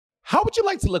How would you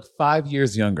like to look 5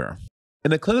 years younger?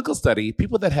 In a clinical study,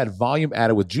 people that had volume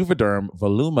added with Juvederm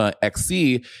Voluma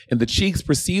XC in the cheeks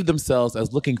perceived themselves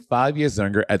as looking 5 years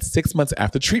younger at 6 months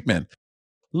after treatment.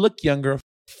 Look younger,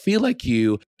 feel like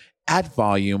you, add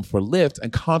volume for lift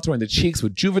and contour in the cheeks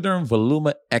with Juvederm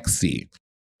Voluma XC.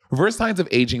 Reverse signs of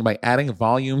aging by adding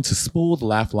volume to smooth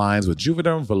laugh lines with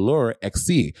Juvederm Volure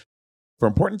XC. For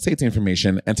important safety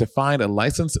information and to find a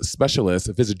licensed specialist,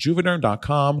 visit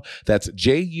juvederm.com. That's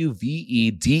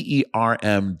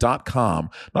JUVEDERM.com.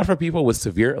 Not for people with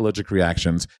severe allergic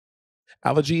reactions,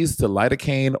 allergies to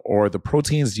lidocaine, or the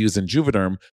proteins used in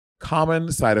Juvederm.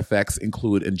 Common side effects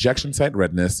include injection site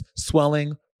redness,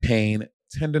 swelling, pain,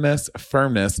 tenderness,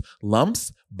 firmness,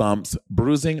 lumps, bumps,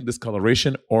 bruising,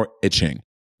 discoloration, or itching.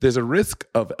 There's a risk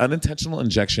of unintentional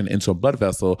injection into a blood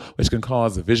vessel, which can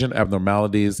cause vision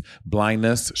abnormalities,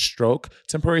 blindness, stroke,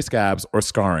 temporary scabs, or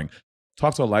scarring.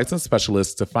 Talk to a licensed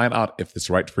specialist to find out if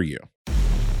it's right for you.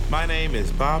 My name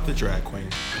is Bob the Drag Queen.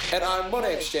 And I'm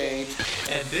Money Exchange.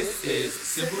 And this is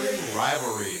Sibling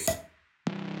Rivalry.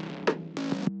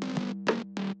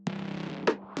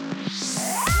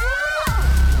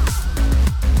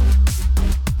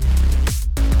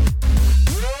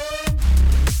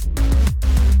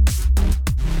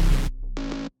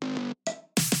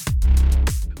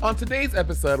 On today's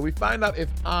episode, we find out if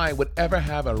I would ever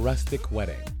have a rustic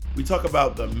wedding. We talk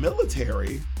about the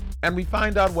military. And we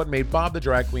find out what made Bob the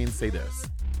Drag Queen say this.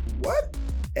 What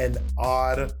an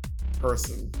odd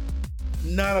person.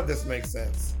 None of this makes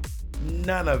sense.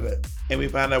 None of it. And we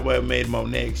find out what made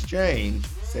Monet Exchange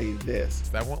say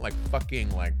this. I want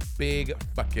big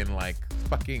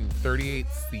fucking 38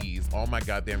 C's on my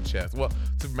goddamn chest. Well,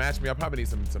 to match me, I probably need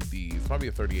some D's. Probably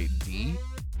a 38D.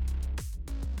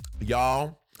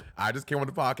 Y'all, I just came on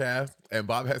the podcast and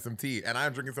Bob had some tea and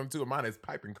I'm drinking some too, and mine is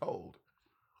piping cold.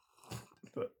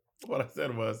 But what I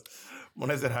said was,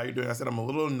 when I said, how you doing? I said, I'm a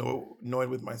little annoyed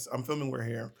with myself. I'm filming We're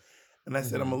Here. And I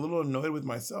said, I'm a little annoyed with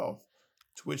myself.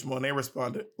 To which Monet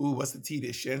responded, ooh, what's the tea?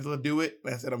 Did Shangela do it?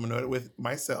 And I said, I'm annoyed with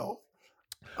myself.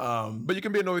 But you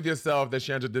can be annoyed with yourself that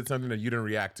Shangela did something that you didn't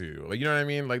react to. Like, you know what I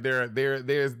mean? Like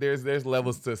there's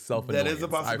levels to self-annoyance. That is a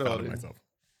possibility. I found myself.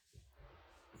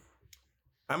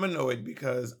 I'm annoyed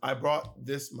because I brought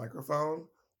this microphone,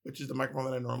 which is the microphone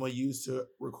that I normally use to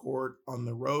record on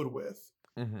the road with.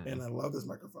 Mm-hmm. And I love this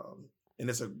microphone. And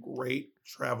it's a great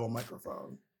travel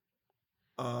microphone.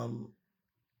 But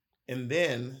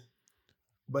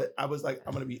I was like,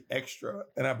 I'm going to be extra.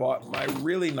 And I bought my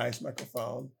really nice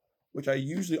microphone, which I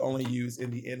usually only use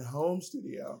in the in-home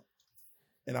studio.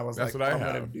 And I was That's like, what I'm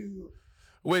I going to do.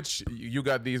 Which you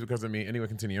got these because of me. Anyway,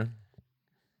 continue.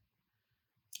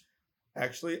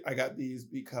 Actually, I got these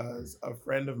because a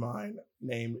friend of mine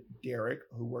named Derek,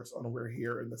 who works on We're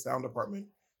Here in the sound department,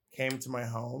 came to my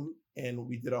home and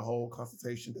we did a whole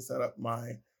consultation to set up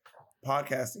my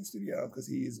podcasting studio because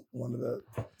he's one of the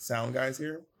sound guys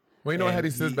here. Well, you know, I had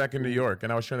these since back in New York,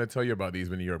 and I was trying to tell you about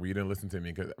these in New York, but you didn't listen to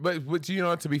me. But you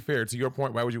know, to be fair, to your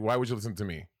point, why would you listen to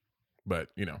me? But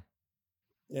you know,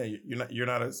 yeah, you're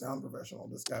not a sound professional.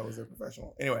 This guy was a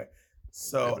professional. Anyway,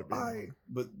 so I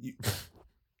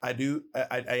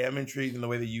am intrigued in the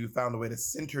way that you found a way to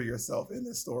center yourself in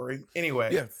this story. Anyway,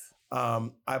 yes,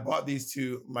 I bought these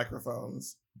two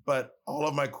microphones, but all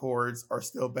of my cords are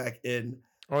still back in.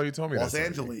 Oh, you told me Los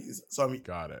Angeles, so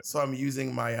I'm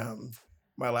using my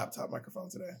my laptop microphone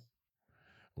today.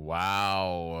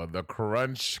 Wow, the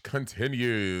crunch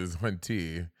continues.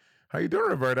 Hunty, how you doing,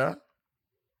 Roberta?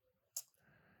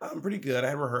 I'm pretty good. I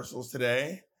had rehearsals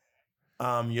today.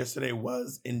 Yesterday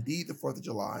was indeed the 4th of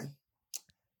July.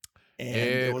 And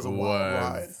it was a wild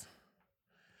ride.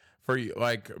 For you,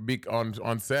 like,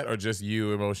 on set or just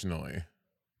you emotionally?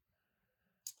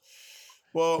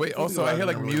 Well, wait. Also, I hear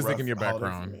like really music in your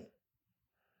background.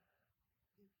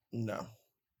 No.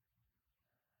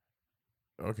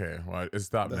 Okay, well, it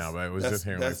stopped now, but I was just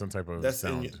hearing like some type of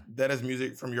sound. That is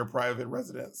music from your private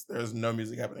residence. There's no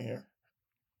music happening here.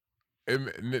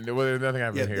 Well, there's nothing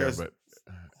happening here, but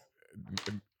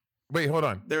wait, hold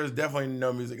on. There's definitely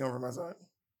no music coming from my side.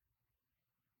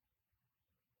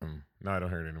 No, I don't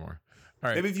hear it anymore. All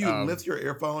right. Maybe if you lift your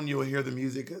earphone, you'll hear the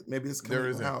music. Maybe it's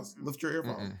coming from the house. Lift your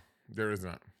earphone. There is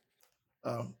not.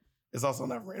 It's also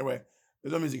not for anyway.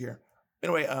 There's no music here.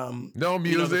 Anyway, no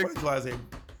music. You know,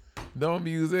 no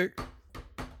music.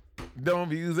 No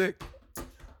music.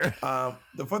 The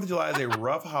 4th of July is a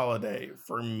rough holiday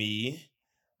for me.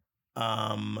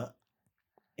 And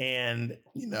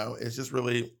you know, it's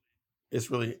really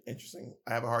interesting.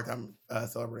 I have a hard time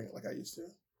celebrating it like I used to.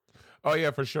 Oh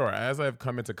yeah, for sure. As I've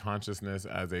come into consciousness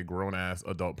as a grown-ass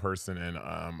adult person and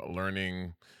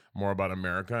learning more about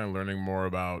America and learning more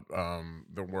about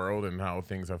the world and how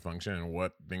things have functioned and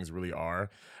what things really are.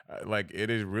 Like, it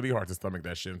is really hard to stomach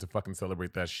that shit and to fucking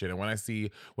celebrate that shit. And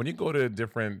when you go to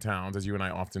different towns, as you and I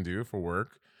often do for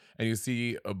work, and you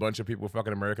see a bunch of people with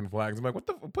fucking American flags, I'm like,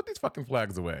 put these fucking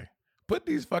flags away. Take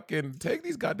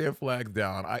these goddamn flags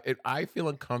down. I feel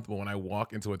uncomfortable when I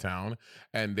walk into a town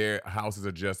and their houses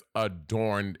are just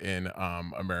adorned in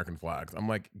American flags. I'm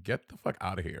like, get the fuck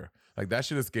out of here. Like, that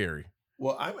shit is scary.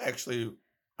 Well, I'm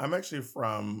actually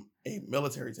from a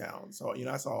military town, so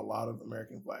I saw a lot of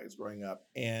American flags growing up,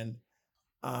 and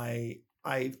I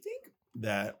think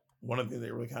that one of the things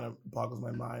that really kind of boggles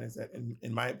my mind is that,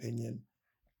 in my opinion,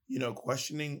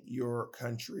 questioning your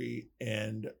country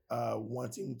and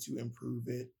wanting to improve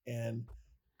it and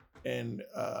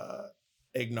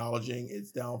acknowledging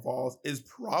its downfalls is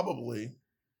probably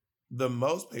the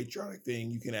most patriotic thing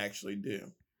you can actually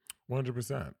do.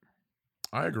 100%.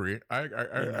 I agree. I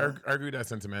agree with that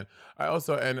sentiment. I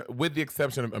also, and with the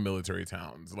exception of military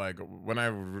towns, like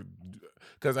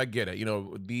because I get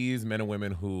it. These men and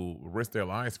women who risk their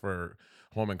lives for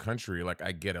home and country, like,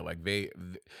 I get it. Like,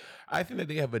 I think that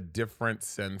they have a different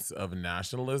sense of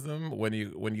nationalism when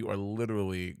you are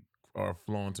literally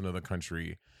flown to another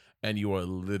country and you are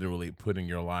literally putting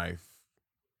your life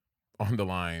on the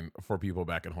line for people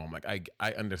back at home. Like,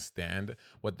 I understand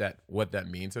what that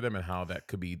means to them and how that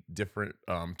could be different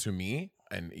to me.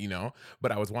 And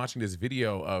but I was watching this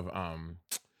video of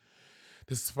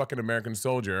this fucking American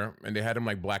soldier, and they had him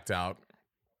like blacked out,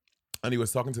 and he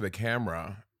was talking to the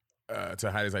camera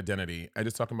to hide his identity, and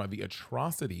just talking about the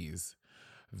atrocities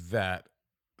that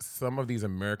some of these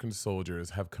American soldiers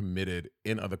have committed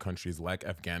in other countries like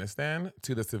Afghanistan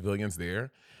to the civilians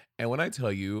there. And when I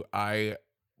tell you, I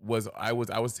was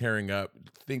tearing up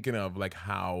thinking of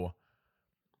how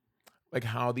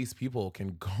these people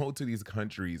can go to these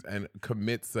countries and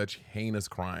commit such heinous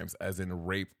crimes as in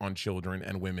rape on children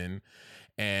and women,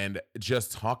 and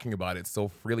just talking about it so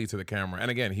freely to the camera. And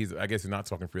again, I guess he's not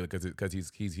talking freely because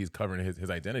he's covering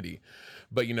his identity.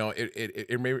 But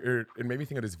it made me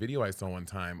think of this video I saw one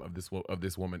time of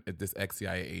this woman, this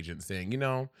ex-CIA agent, saying,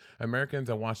 Americans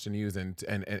that watch the news and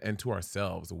to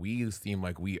ourselves, we seem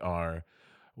like we are.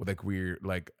 Like we're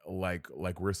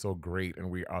we're so great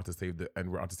and we're out to save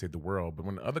the world. But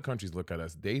when other countries look at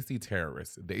us, they see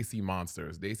terrorists, they see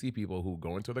monsters, they see people who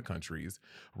go into other countries,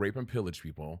 rape and pillage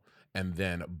people, and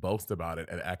then boast about it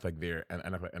and act like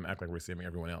act like we're saving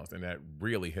everyone else. And that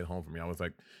really hit home for me. I was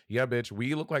like, yeah, bitch,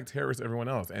 we look like terrorists to everyone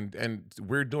else, and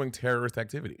we're doing terrorist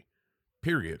activity,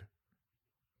 period,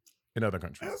 in other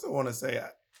countries. I also want to say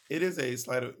it is a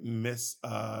slight of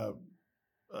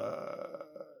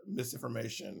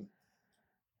misinformation.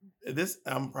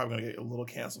 I'm probably going to get a little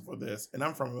canceled for this, and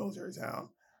I'm from a military town,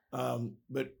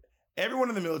 but everyone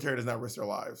in the military does not risk their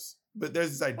lives. But there's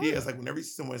this idea, it's like whenever you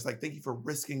see someone, it's like, thank you for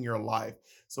risking your life.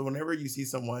 So whenever you see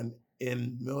someone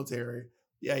in military,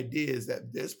 the idea is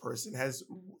that this person has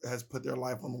put their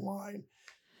life on the line.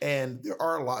 And there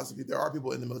are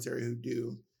people in the military who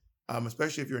do,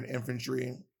 especially if you're in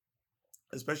infantry,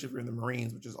 especially if you're in the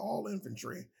Marines, which is all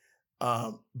infantry.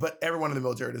 But everyone in the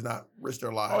military does not risk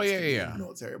their lives to be in the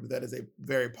military. But that is a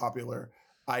very popular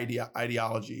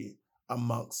ideology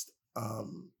amongst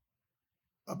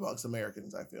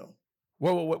Americans, I feel.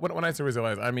 Well, when I say risk their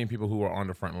lives, I mean people who are on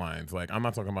the front lines. Like, I'm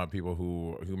not talking about people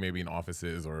who may be in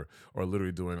offices or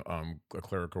literally doing a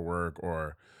clerical work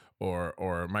or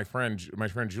my friend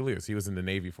Julius. He was in the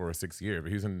Navy for 6 years, but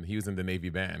he was in the Navy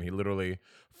band. He literally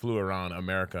flew around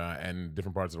America and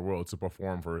different parts of the world to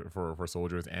perform for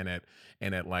soldiers and at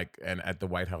the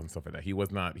White House and stuff like that. He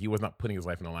was not putting his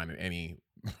life on the line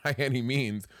by any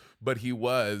means, but he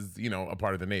was, a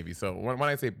part of the Navy. So when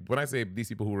I say these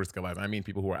people who risk their lives, I mean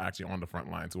people who are actually on the front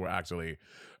lines, who are actually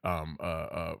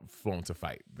flown to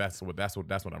fight. That's what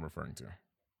I'm referring to.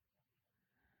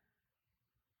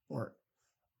 Or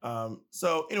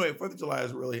so anyway, 4th of July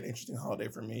is really an interesting holiday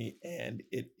for me, and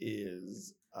it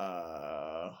is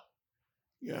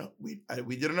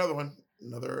we did another one,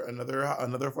 another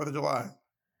 4th of July.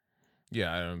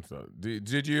 Yeah, so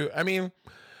did you? I mean,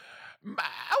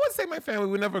 I would say my family,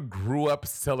 we never grew up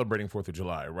celebrating 4th of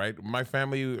July, right? My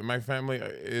family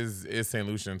is St.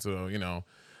 Lucian, so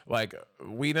like,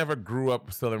 we never grew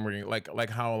up celebrating like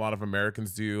how a lot of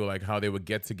Americans do, like how they would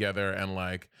get together and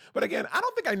but again, I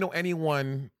don't think I know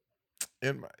anyone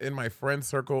in my friend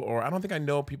circle, or I don't think I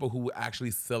know people who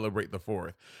actually celebrate the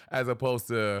 4th, as opposed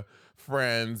to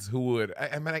friends who would,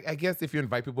 I guess if you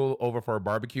invite people over for a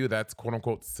barbecue, that's quote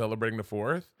unquote celebrating the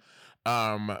 4th.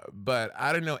 But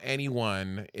I don't know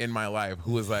anyone in my life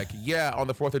who was like, yeah, on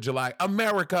the 4th of July,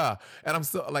 America. And I'm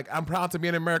so like, I'm proud to be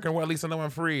an American, or at least I know I'm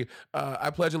free. I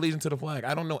pledge allegiance to the flag.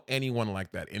 I don't know anyone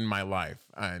like that in my life.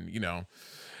 And, you know,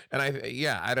 and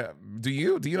I don't, do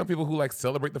you know people who like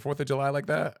celebrate the 4th of July like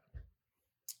that?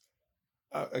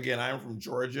 Again, I am from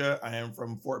Georgia. I am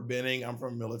from Fort Benning. I'm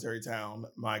from a military town.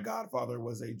 My godfather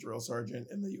was a drill sergeant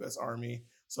in the U.S. Army.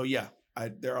 So yeah,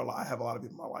 I have a lot of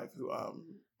people in my life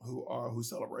who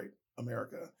celebrate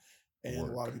America, and a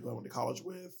lot of people I went to college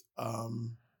with.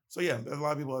 So yeah, there's a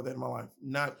lot of people like that in my life.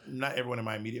 Not everyone in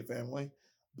my immediate family,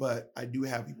 but I do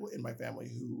have people in my family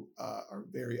who are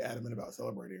very adamant about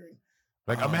celebrating,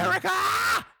 like America,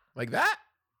 like that.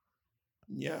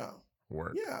 Yeah.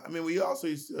 Work. Yeah, I mean, we also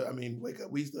used to. I mean, wake up.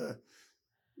 We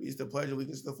used to pledge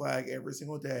allegiance to the flag every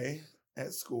single day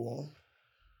at school.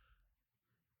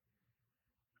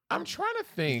 I'm trying to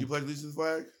think. Did you pledge allegiance to the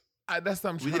flag? That's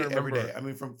what I'm trying we did to it every remember. day. I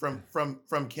mean,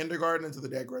 from kindergarten until the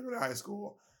day I graduated high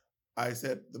school, I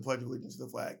said the pledge of allegiance to the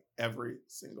flag every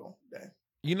single day.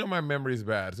 You know, my memory's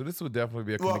bad, so this would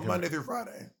definitely be Monday through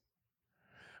Friday.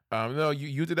 No,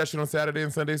 you did that shit on Saturday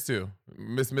and Sundays too.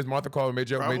 Miss Martha called and made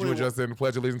you adjust and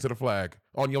pledge allegiance to the flag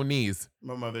on your knees.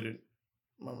 My mother didn't.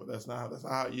 Mama, that's not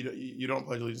how you don't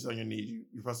pledge allegiance on your knees.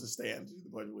 You're supposed to stand to do the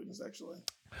pledge of allegiance. Actually,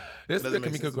 this is a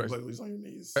Kamiko question. Pledge allegiance on your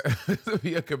knees. This would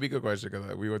be a Kamiko question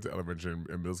because we went to elementary and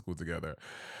middle school together.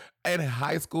 In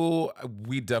high school,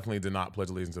 we definitely did not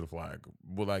pledge allegiance to the flag.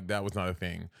 Well, like that was not a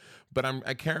thing. But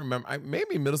I can't remember.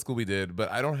 Maybe middle school we did,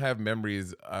 but I don't have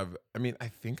memories of. I mean, I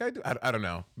think I do. I don't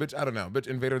know. Bitch, I don't know. Bitch,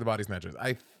 Invader of the Body Snatchers.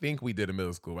 I think we did in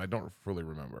middle school. I don't fully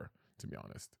remember, to be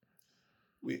honest.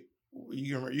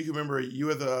 You can remember you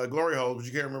were the glory hole, but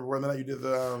you can't remember whether or not you did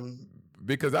the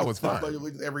because that was fun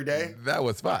every day. That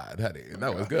was fun, honey.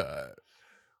 That was good.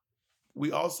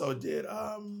 We also did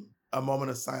a moment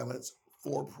of silence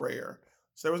for prayer.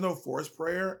 So there was no forced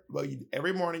prayer, but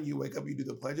every morning you wake up, you do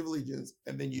the Pledge of Allegiance,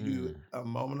 and then you do a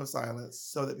moment of silence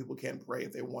so that people can pray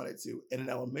if they wanted to. And in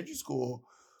elementary school,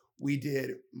 we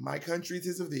did "My Country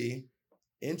 'Tis of Thee"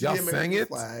 into the American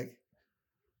flag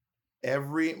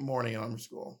every morning in elementary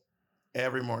school.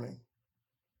 Every morning.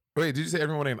 Wait, did you say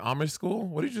every morning in Amish school?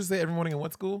 What did you say? Every morning in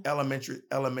what school? Elementary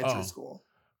school.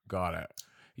 Got it.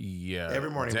 Yeah. Every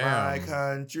morning. Damn. My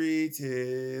country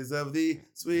 'tis of thee,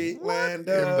 sweet land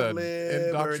of liberty,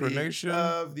 indoctrination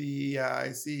of thee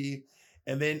I see.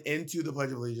 And then into the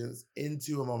Pledge of Allegiance,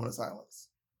 into a moment of silence.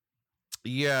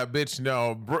 Yeah, bitch,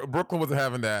 no. Brooklyn wasn't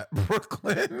having that.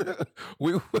 Brooklyn,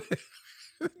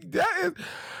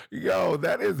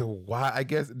 that is why. I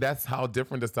guess that's how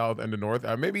different the South and the North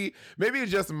are. Maybe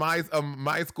it's just my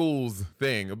school's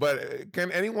thing. But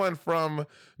can anyone from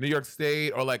New York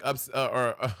State or like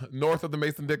north of the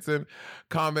Mason-Dixon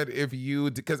comment if you?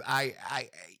 Because I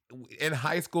in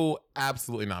high school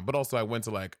absolutely not. But also I went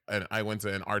to an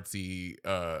artsy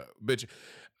bitch.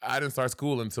 I didn't start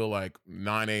school until like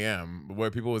 9 a.m.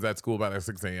 where people was at school by like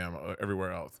 6 a.m.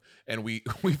 Everywhere else. And we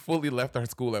fully left our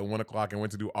school at 1 o'clock and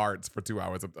went to do arts for 2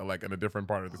 hours, like in a different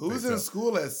part of the state. Who's in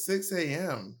school at 6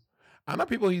 a.m.? I know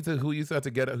people who used to have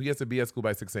to be at school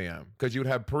by 6 a.m. because you would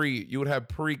have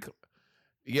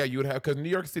because New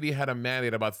York City had a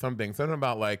mandate about something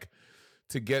about like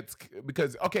to get,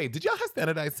 because, okay, did y'all have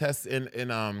standardized tests in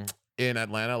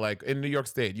Atlanta? Like in New York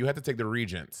State, you had to take the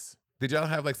Regents. Did y'all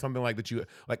have like something like that you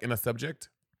like in a subject?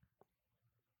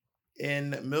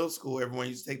 In middle school, everyone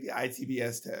used to take the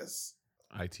ITBS test.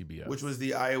 ITBS, which was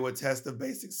the Iowa Test of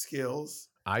Basic Skills.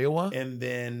 Iowa? And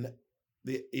then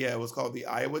it was called the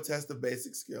Iowa Test of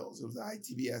Basic Skills. It was the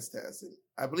ITBS test. And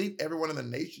I believe everyone in the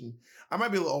nation, I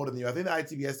might be a little older than you. I think the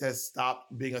ITBS test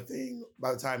stopped being a thing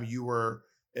by the time you were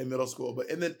in middle school.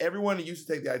 And then everyone used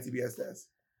to take the ITBS test.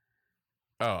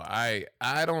 Oh, I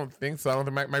don't think so. I don't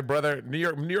think my brother, New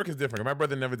York is different. My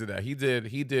brother never did that. He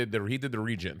did the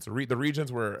Regents. The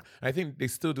Regents were, I think they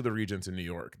still do the Regents in New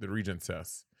York, the Regents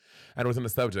test. And it was in the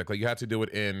subject. Like you had to do it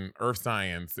in earth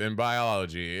science, in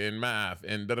biology, in math,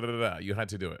 and da-da-da-da. You had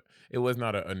to do it. It was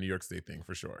not a New York State thing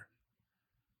for sure.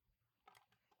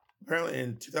 Apparently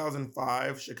in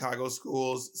 2005, Chicago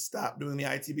schools stopped doing the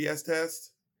ITBS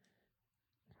test.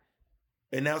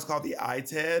 And now it's called the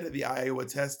ITED, the Iowa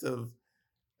Test of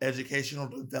Educational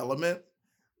Development.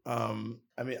 I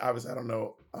mean, obviously, I don't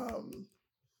know.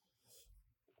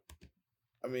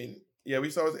 Yeah, we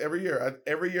saw it every year.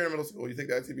 Every year in middle school, you take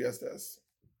the ITBS test.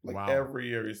 Wow. Every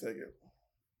year you take it.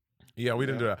 Yeah, we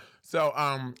didn't do that. So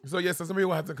some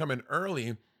people have to come in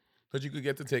early because you could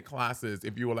get to take classes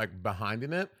if you were like behind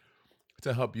in it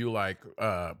to help you like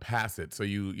pass it. So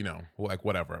you know, like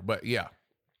whatever. But yeah.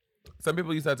 Some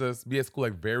people used to have to be at school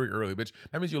like very early, bitch.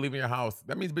 That means you're leaving your house.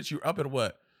 That means, bitch, you're up at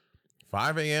what?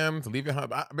 5 a.m. to leave your house.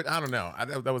 But I don't know.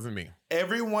 That wasn't me.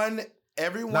 Everyone Not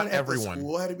at everyone. the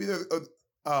school had to be there.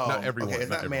 Not everyone. Okay,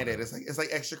 it's not everyone. mandated. It's like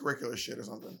extracurricular shit or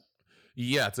something.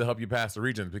 Yeah, to help you pass the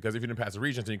Regents, because if you didn't pass the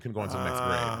Regents, then you couldn't go into the next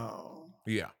grade.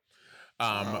 Yeah.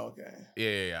 Okay.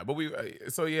 Yeah. But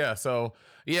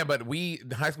but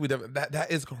high school, that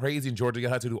is crazy in Georgia. You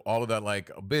had to do all of that. Like,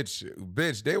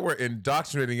 bitch, they were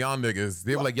indoctrinating y'all niggas.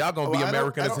 They were like, y'all gonna be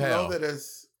American as hell.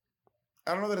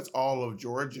 I don't know that it's all of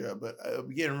Georgia, but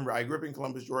again, remember, I grew up in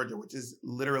Columbus, Georgia, which is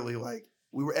literally like,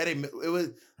 Fort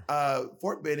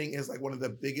Benning is like one of the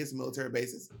biggest military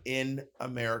bases in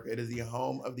America. It is the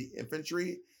home of the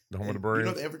infantry. The home of the Marines. You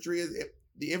know what the infantry is?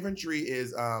 The infantry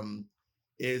is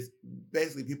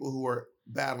basically people who are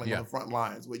battling on the front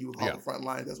lines, what you would call the front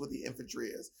lines. That's what the infantry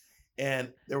is.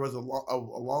 And there was a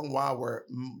long while where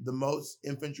the most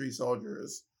infantry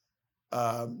soldiers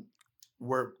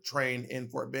were trained in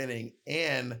Fort Benning.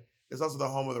 And it's also the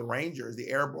home of the Rangers, the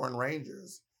Airborne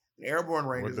Rangers. The Airborne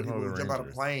Rangers are the people who jump out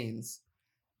of planes.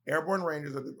 Airborne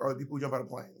Rangers are the people who jump out of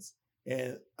planes.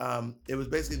 And it was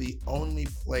basically the only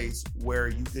place where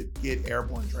you could get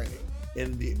airborne training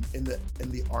in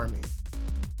the Army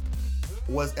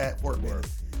was at Fort Benning.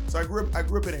 So I grew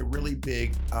up in a really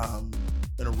big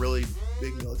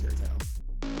military town.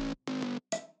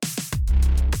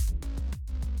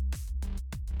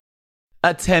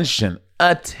 Attention.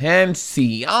 Do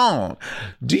you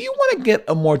want to get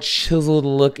a more chiseled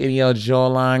look in your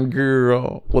jawline,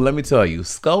 girl? Well, let me tell you,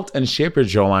 sculpt and shape your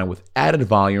jawline with added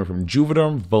volume from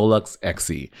Juvederm Volux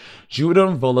XC.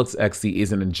 Juvederm Volux XC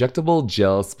is an injectable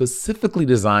gel specifically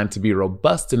designed to be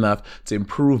robust enough to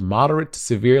improve moderate to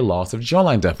severe loss of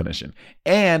jawline definition.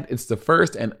 And it's the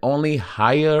first and only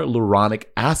hyaluronic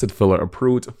acid filler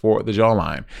approved for the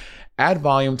jawline. Add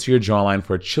volume to your jawline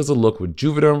for a chiseled look with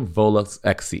Juvederm Volux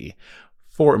XC.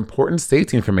 For important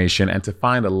safety information and to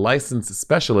find a licensed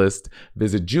specialist,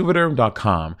 visit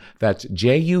juvederm.com. That's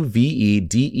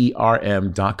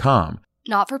JUVEDERM.com.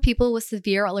 Not for people with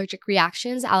severe allergic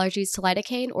reactions, allergies to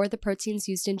lidocaine, or the proteins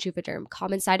used in Juvederm.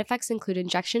 Common side effects include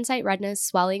injection site redness,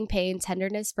 swelling, pain,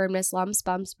 tenderness, firmness, lumps,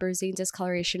 bumps, bruising,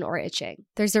 discoloration, or itching.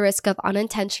 There's a risk of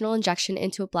unintentional injection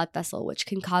into a blood vessel, which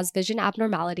can cause vision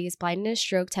abnormalities, blindness,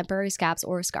 stroke, temporary scabs,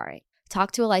 or scarring.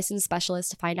 Talk to a licensed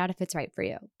specialist to find out if it's right for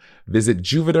you. Visit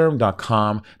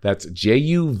juvederm.com. That's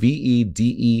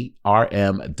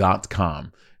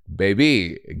JUVEDERM.com.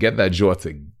 Baby, get that jaw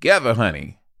together,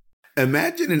 honey.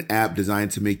 Imagine an app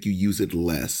designed to make you use it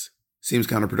less. Seems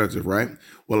counterproductive, right?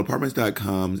 Well,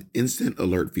 Apartments.com's instant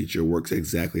alert feature works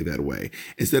exactly that way.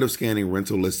 Instead of scanning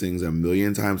rental listings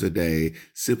 1,000,000 times a day,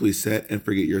 simply set and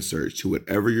forget your search to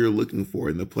whatever you're looking for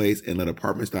in the place and let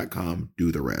Apartments.com do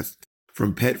the rest.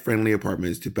 From pet-friendly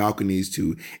apartments to balconies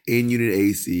to in-unit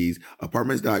ACs,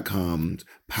 Apartments.com's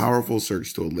powerful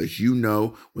search tool lets you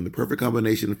know when the perfect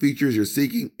combination of features you're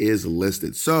seeking is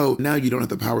listed. So now you don't have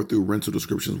to power through rental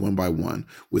descriptions one by one.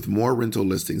 With more rental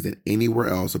listings than anywhere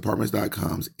else,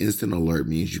 Apartments.com's instant alert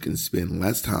means you can spend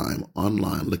less time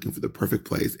online looking for the perfect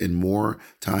place and more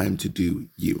time to do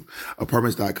you.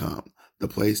 Apartments.com, the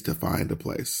place to find a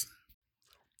place.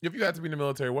 If you had to be in the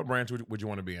military, what branch would you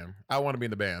want to be in? I want to be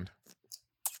in the band.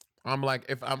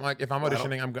 If I'm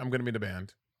auditioning, I'm going to be in the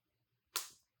band.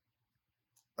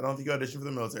 I don't think you audition for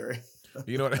the military.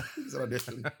 You know what? It's an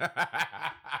audition.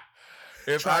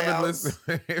 If I'm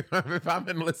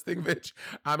enlisting, bitch,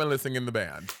 I'm enlisting in the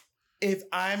band. If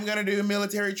I'm gonna do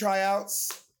military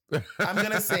tryouts, I'm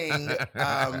gonna sing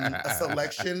a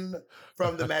selection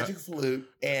from the Magic Flute.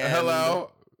 And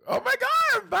hello. Oh my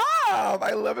God, Bob!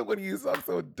 I love it when you sound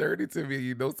so dirty to me.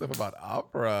 You know stuff about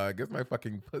opera. It gets my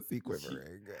fucking pussy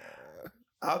quivering.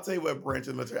 I'll tell you what branch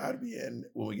of the military I'd be in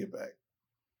when we get back.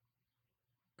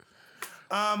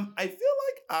 I feel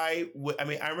like I would. I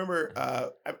mean, I remember I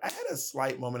had a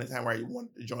slight moment in time where I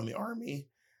wanted to join the Army,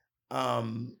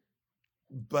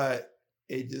 but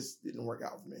it just didn't work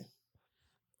out for me.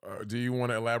 Do you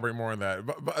want to elaborate more on that?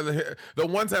 But the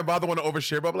one time Bob want to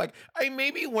overshare, but I'm like, I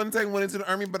maybe one time went into the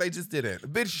Army, but I just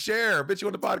didn't. Bitch, share. Bitch, you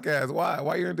on the podcast. Why?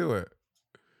 Why you gonna do it?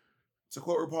 To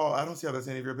quote RuPaul, I don't see how that's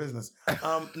any of your business.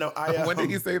 No, I. When did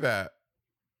he say that?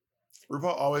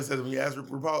 RuPaul always says, when you ask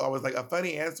RuPaul, always like, a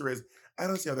funny answer is, I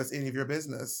don't see how that's any of your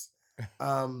business.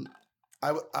 My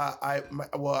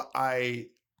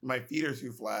feet are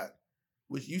too flat,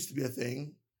 which used to be a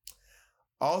thing.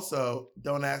 Also,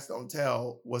 don't ask, don't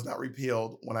tell was not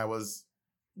repealed when I was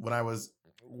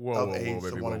of age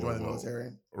to want to join the military.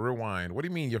 Rewind. What do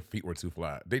you mean your feet were too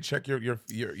flat? They check your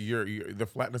the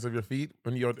flatness of your feet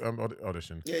when you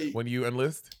audition. Yeah, when you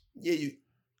enlist. Yeah,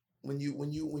 when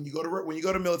you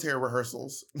go to military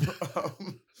rehearsals,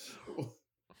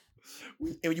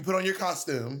 when you put on your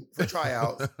costume for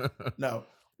tryouts, no.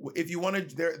 If you want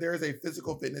to, there is a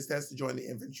physical fitness test to join the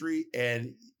infantry,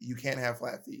 and you can't have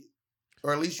flat feet,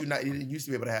 or at least you didn't used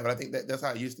to be able to have it. I think that's how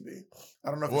it used to be.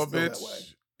 I don't know if it's still that way.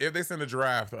 If they send a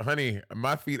draft, honey,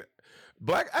 my feet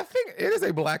black. I think it is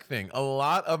a black thing. A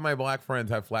lot of my black friends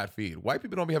have flat feet. White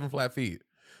people don't be having flat feet.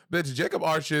 Bitch, Jacob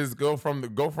Arches go from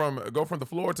the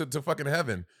floor to fucking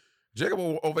heaven. Jacob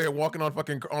over here walking on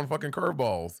fucking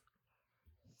curveballs.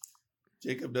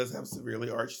 Jacob does have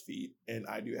severely arched feet, and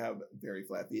I do have very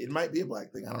flat feet. It might be a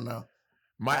black thing. I don't know.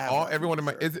 Everyone in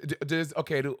my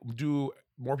do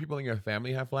more people in your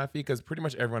family have flat feet? Because pretty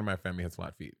much everyone in my family has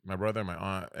flat feet. My brother, my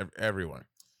aunt, everyone.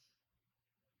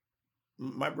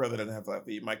 My brother doesn't have flat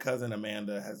feet. My cousin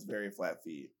Amanda has very flat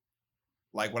feet.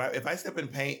 Like if I step in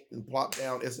paint and plop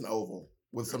down, it's an oval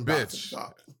with some dots at the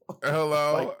top.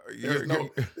 Hello. There's no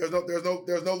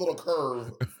little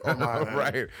curve on mine.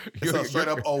 Right. It's a straight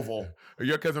up oval.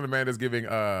 Your cousin Amanda's giving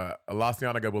La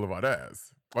Cienega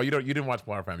Boulevardes. Oh, you didn't watch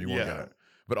Flower Family. You won't get it.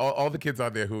 But all the kids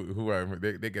out there who are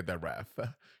they get that ref.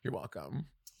 You're welcome.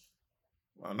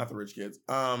 Well, not the rich kids.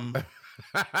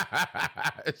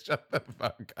 Shut the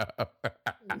fuck up.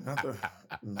 not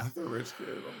the rich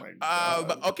kids. Oh my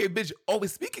god. Okay, bitch. Oh,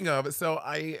 speaking of, so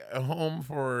I home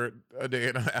for a day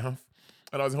and a half,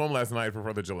 and I was home last night for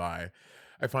 4th of July.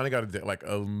 I finally got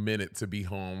a minute to be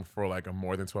home for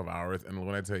more than 12 hours. And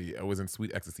when I tell you, I was in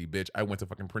sweet ecstasy, bitch. I went to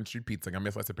fucking Prince Street Pizza. I got me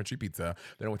a slice of Prince Street Pizza.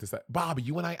 Then I went to Bobby,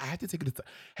 you and I had to take it to.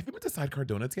 Have you been to Sidecar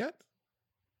Donuts yet?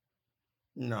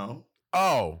 No.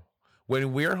 Oh,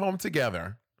 when we're home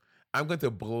together, I'm going to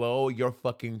blow your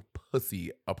fucking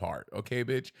pussy apart. Okay,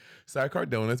 bitch? Sidecar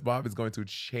Donuts, Bob, is going to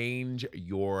change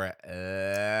your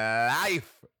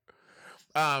life.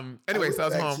 Anyway, so I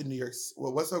was home. To New York.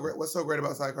 Well, what's so great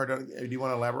about Sidecar Donuts? Do you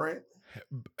want to elaborate?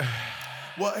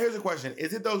 Well, here's a question: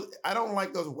 is it those? I don't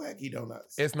like those wacky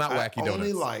donuts. It's not wacky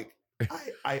donuts.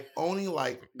 I only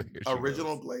like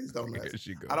original glazed donuts.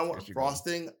 I don't want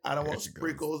frosting. I don't want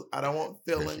sprinkles. I don't want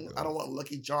filling. I don't want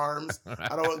Lucky Charms.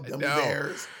 I don't want gummy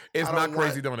bears. It's not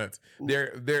crazy donuts.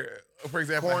 They're for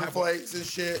example, cornflakes and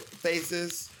shit.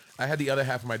 Faces. I had the other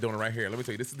half of my donut right here. Let me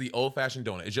tell you, this is the old-fashioned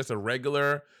donut. It's just a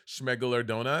regular schmegular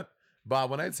donut.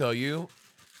 Bob, when I tell you,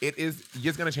 it's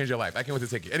going to change your life. I can't wait to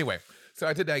take you. Anyway, so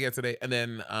I did that yesterday, and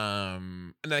then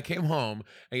I came home,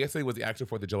 and yesterday was the actual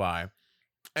 4th of July.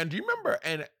 And do you remember,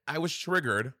 and I was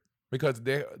triggered because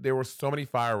there were so many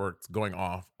fireworks going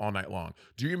off all night long.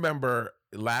 Do you remember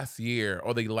last year,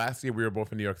 or the last year we were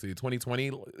both in New York City,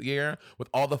 2020 year, with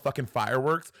all the fucking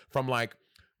fireworks from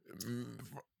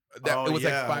it was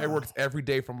fireworks every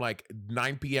day from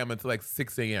 9 p.m. until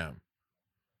 6 a.m.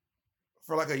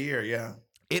 For a year, yeah.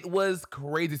 It was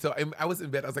crazy. So I was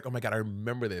in bed. I was like, oh my God, I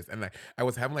remember this. And I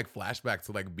was having flashbacks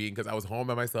to being, because I was home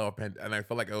by myself and I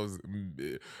felt like I was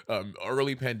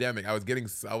early pandemic. I was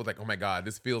like, oh my God,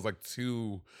 this feels I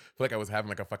feel like I was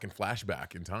having a fucking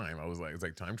flashback in time. I was like, it's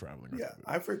like time traveling. Yeah,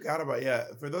 I forgot about,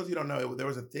 for those of you who don't know, there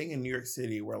was a thing in New York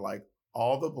City where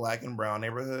all the black and brown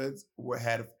neighborhoods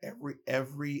had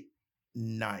every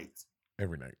night.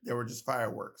 Every night. There were just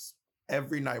fireworks.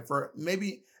 Every night for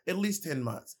maybe at least 10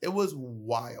 months. It was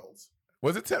wild.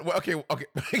 Was it 10? Well, okay.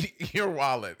 Your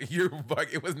wallet.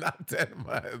 It was not 10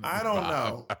 months. I don't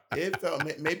know. It felt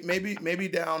maybe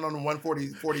down on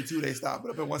 142 they stopped,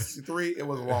 but up at 163, it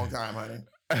was a long time, honey.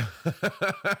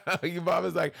 Your mom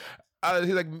is like,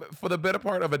 he's like, for the better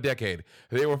part of a decade,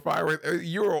 they were fireworks.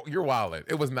 Your wallet.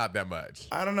 It was not that much.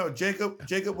 I don't know, Jacob,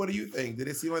 what do you think? Did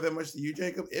it seem like that much to you,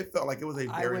 Jacob? It felt like it was a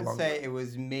very long. I would say it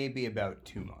was maybe about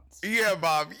 2 months. Yeah,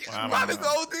 Bob. Bob is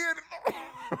old, dude.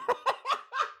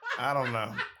 I don't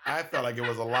know. I felt like it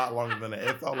was a lot longer than that.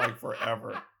 It felt like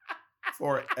forever.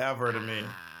 Forever to me.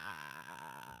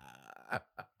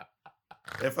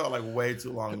 It felt like way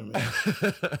too long to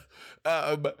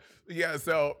me. Yeah,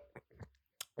 so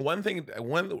one thing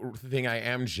I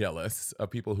am jealous of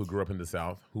people who grew up in the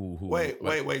South who wait, stop.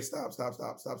 I want to talk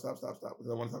about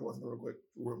something real quick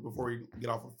before we get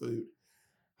off of food.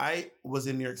 I was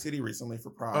in New York City recently for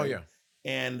Pride. Oh yeah.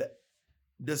 And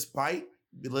despite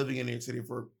living in New York City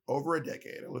for over a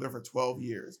decade, I lived there for 12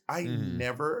 years, I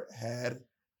never had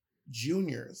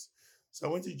juniors. So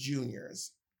I went to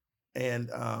juniors, and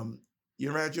you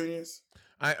ever had juniors?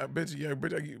 That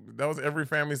was every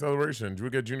family celebration.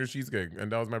 We get junior cheesecake,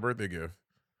 and that was my birthday gift.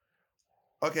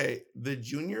 Okay, the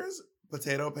juniors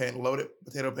loaded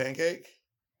potato pancake.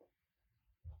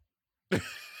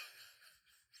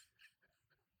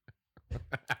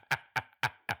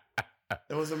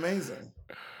 It was amazing.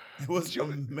 It was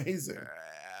amazing.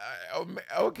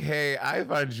 Okay, I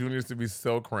find juniors to be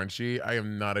so crunchy. I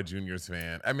am not a juniors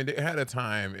fan. I mean, they had a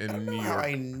time in New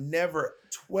York.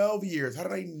 12 years. How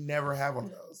did I never have one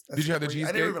of those? Did you have the crazy.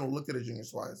 cheesecake? I never even looked at a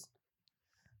juniors twice.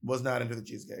 Was not into the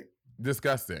cheesecake.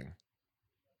 Disgusting.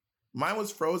 Mine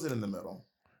was frozen in the middle.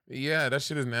 Yeah, that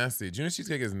shit is nasty. Junior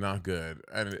cheesecake is not good.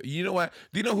 And you know what?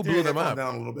 Do you know who Turn blew your them headphones up?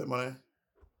 down a little bit, money.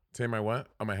 Turn my what?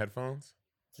 On my headphones?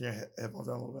 Turn your headphones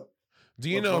down a little bit. Do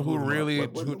you know who really?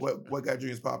 What got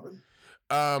juniors popping?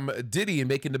 Diddy in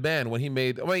Making the Band when he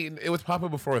made. I mean, it was popping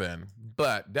before then,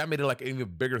 but that made it like an even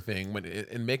bigger thing when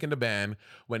in Making the Band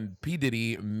when P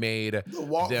Diddy made The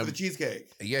walk them, for the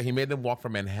cheesecake. Yeah, he made them walk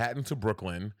from Manhattan to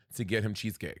Brooklyn to get him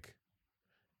cheesecake,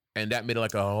 and that made it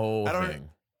like a whole thing.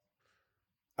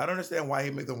 I don't understand why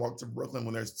he made them walk to Brooklyn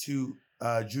when there's two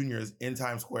juniors in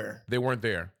Times Square. They weren't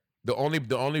there. The only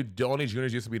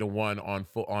juniors used to be the one on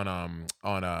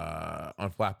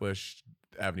Flatbush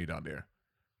Avenue down there.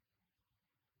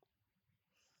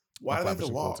 Why did they have to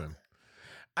walk?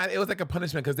 It was like a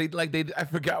punishment because I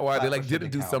forgot why Flatbush they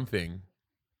didn't do DeKalb. something.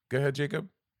 Go ahead, Jacob.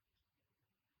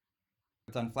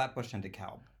 It's on Flatbush and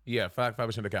DeKalb. Yeah,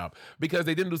 Flatbush and DeKalb because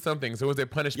they didn't do something, so it was their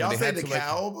punishment. Y'all They say had to,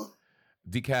 DeKalb?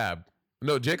 DeKalb.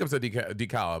 No, Jacob said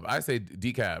DeKalb. I say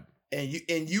DeKalb. And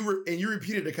you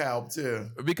repeated DeKalb too.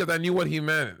 Because I knew what he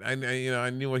meant. I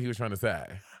knew what he was trying to say.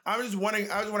 I was just wondering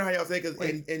how y'all say because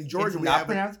in Georgia it's we not have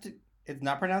pronounced. It's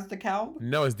not pronounced DeKalb.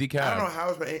 No, it's DeKalb. I don't know how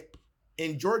it's but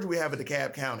in Georgia we have a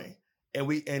DeKalb County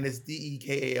and it's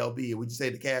DeKalb. We just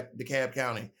say DeKalb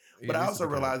County. But I also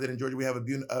realized that in Georgia we have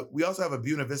we also have a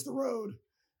Buena Vista Road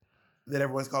that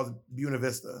everyone calls Buena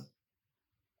Vista.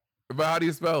 But how do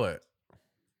you spell it?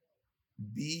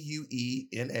 Buenavi.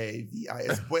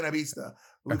 It's Buena Vista.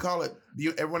 We call it.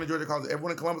 Everyone in Georgia calls it.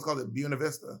 Everyone in Columbus calls it Buena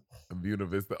Vista. Buena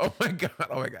Vista. Oh my god.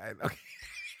 Okay.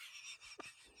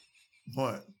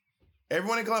 What?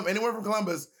 Everyone in Columbus, anyone from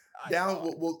Columbus,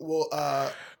 will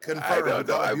confirm.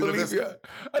 I believe you.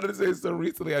 I didn't say so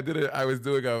recently. I did it. I was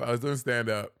doing stand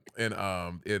up and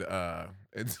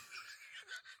it's.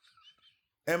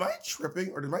 Am I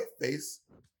tripping or does my face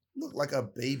look like a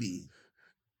baby?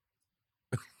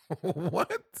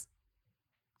 What?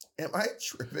 Am I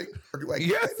tripping or do I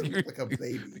yes, kind of look like a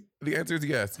baby? The answer is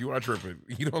yes. You are tripping.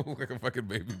 You don't look like a fucking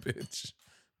baby bitch.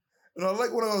 No, I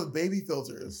like one of those baby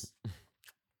filters.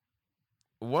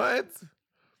 What?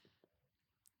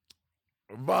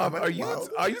 Bob, are you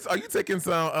taking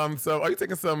some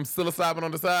psilocybin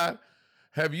on the side?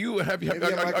 Maybe I'm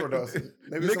microdosing.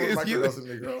 Maybe someone's microdosing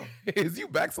me, girl. Is you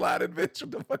backsliding, bitch?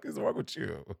 What the fuck is wrong with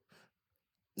you?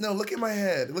 No, look at my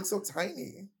head. It looks so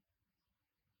tiny.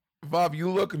 Bob, you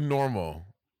look normal.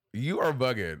 You are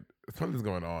bugging. Something's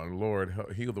going on. Lord,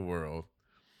 heal the world.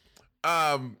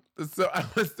 So I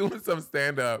was doing some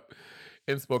stand-up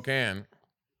in Spokane.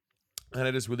 And I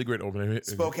had this really great opening.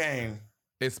 Spokane.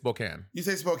 It's Spokane. You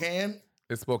say Spokane?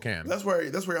 It's Spokane. That's where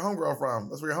your homegirl from.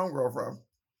 That's where your homegirl from.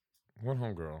 What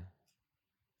homegirl?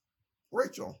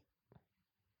 Rachel.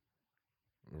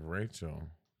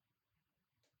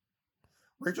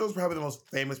 Rachel's probably the most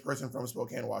famous person from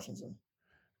Spokane, Washington.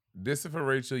 This is for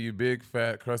Rachel, you big,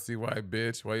 fat, crusty, white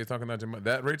bitch. Why are you talking about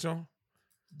that Rachel?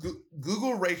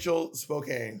 Google Rachel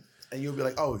Spokane, and you'll be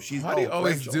like, oh, she's How do you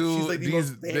always Rachel. do she's like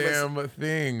these damn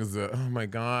things? Oh, my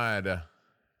God.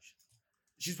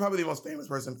 She's probably the most famous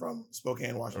person from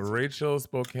Spokane, Washington. Rachel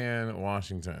Spokane,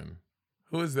 Washington.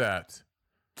 Who is that?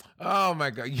 Oh,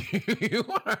 my God. You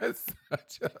are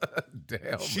such a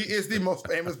damn... She is the most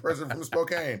famous person from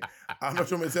Spokane. I don't know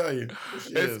what you want me to tell you.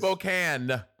 It's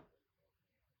Spokane.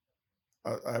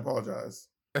 I apologize.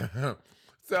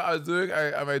 So I was doing,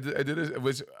 I did it,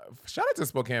 which, shout out to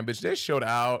Spokane, bitch. They showed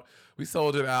out. We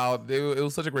sold it out. It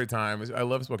was such a great time. I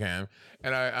love Spokane.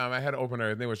 And I had an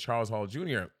opener. His name was Charles Hall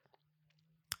Jr.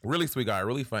 Really sweet guy,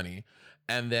 really funny.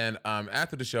 And then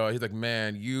after the show, he's like,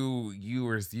 "Man, you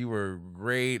were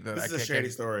great." This is a shady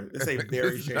story. This is a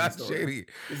very shady story. Shady.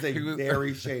 This is a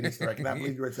very shady story. I cannot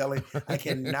believe you are telling. I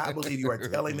cannot believe you are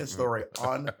telling this story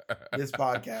on this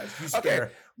podcast. You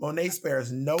spare Monet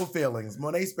spares no feelings.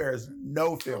 Monet spares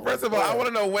no feelings. First of all, I want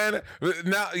to know when.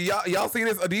 Now y'all see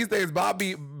this these days.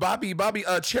 Bobby,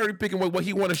 cherry picking what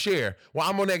he want to share. Well,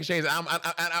 I'm on the exchange. I'm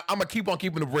gonna keep on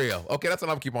keeping it real. Okay, that's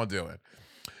what I'm keep on doing.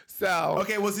 So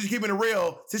okay, well, since you're keeping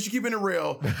it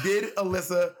real, did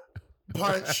Alyssa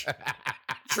punch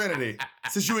Trinity?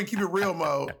 Since you in keep it real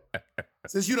mode,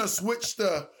 since you done switched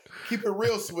the Keep it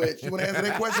real, Switch. You want to answer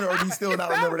that question, or do you still not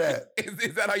remember that?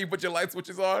 Is that how you put your light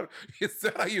switches on? Is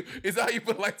that how you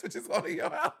put light switches on in your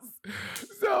house?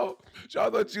 So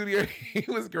Charlotte Jr., he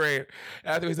was great.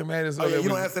 After he said, man, You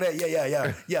don't answer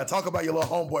that. Yeah. Talk about your little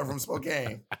homeboy from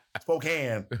Spokane. So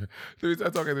we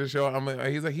start talking to the show.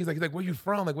 He's like, where you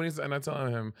from? Like, and I tell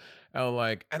him, I was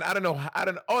like, and I don't know.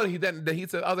 Then he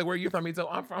said, I was like, where are you from? He said,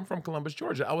 I'm from Columbus,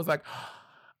 Georgia. I was like,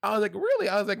 really?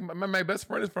 I was like, my best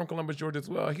friend is from Columbus, Georgia as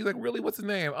well. He's like, really? What's his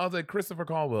name? I was like, Christopher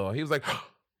Caldwell. He was like,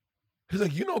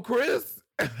 you know Chris?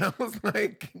 And I was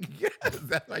like, yes,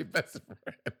 that's my best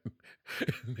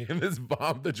friend. Him is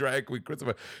Bob the drag queen,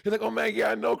 Christopher. He's like, oh man,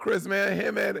 yeah, I know Chris, man.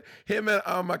 Him and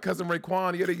my cousin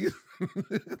Raekwon.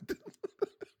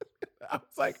 I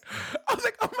was like,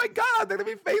 oh my God, they're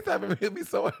gonna be FaceTiming him. He'll be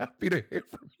so happy to hear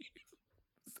from you.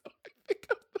 So I pick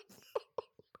up the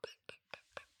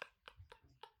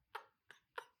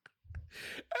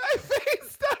I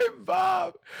FaceTime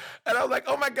Bob. And I was like,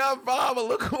 oh my God, Bob,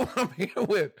 look who I'm here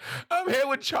with. I'm here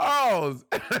with Charles.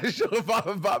 And I show Bob,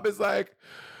 and Bob is like,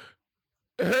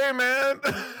 hey, man.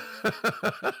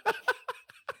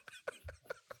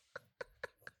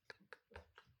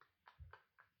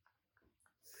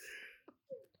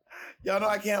 Y'all know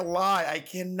I can't lie. I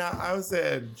cannot. I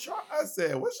said, what's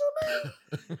your name?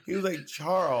 He was like,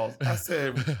 Charles. I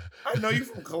said, I know you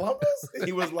from Columbus? And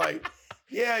he was like,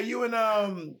 yeah, you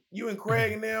and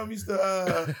Craig and them used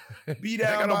to be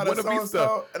down by the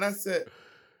so-and-so. And I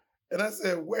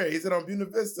said, where? He said, on Buena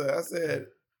Vista. I said,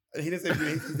 he didn't say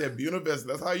Buena, he said Buena Vista.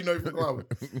 That's how you know you're from Columbus.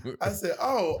 I said,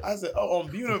 on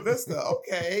Buena Vista.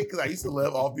 Okay. Because I used to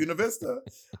live off Buena Vista.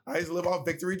 I used to live off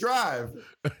Victory Drive.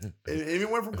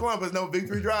 Anyone from Columbus know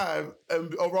Victory Drive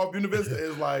and overall Buena Vista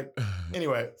is like,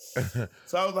 anyway.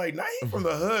 So I was like, nah, he from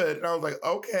the hood. And I was like,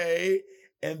 okay.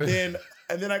 And then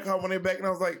I called Monet back and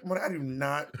I was like, Monet, I do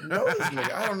not know this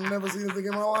nigga. I don't never seen this nigga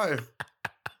in my life.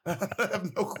 I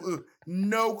have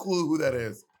no clue who that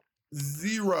is.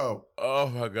 Zero. Oh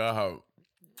my God.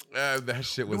 That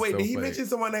shit was Wait, so did he funny. mention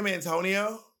someone named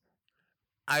Antonio?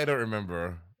 I don't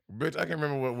remember. Bitch, I can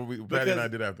remember what Patty and I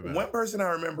did after that. One person I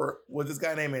remember was this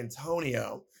guy named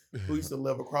Antonio who used to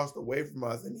live across the way from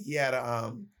us. And he had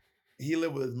he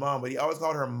lived with his mom, but he always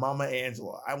called her Mama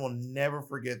Angela. I will never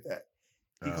forget that.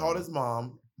 He called his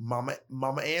mom Mama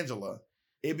Angela.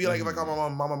 It'd be like if I called my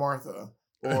mom Mama Martha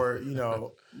or,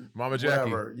 Mama Jackie.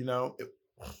 Whatever,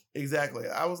 Exactly.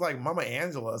 I was like, Mama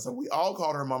Angela. So we all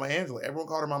called her Mama Angela. Everyone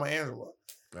called her Mama Angela.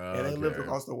 And they lived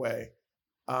across the way.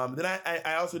 Then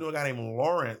I also knew a guy named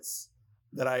Lawrence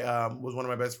that I was one of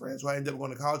my best friends who I ended up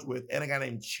going to college with, and a guy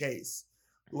named Chase,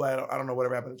 who I don't know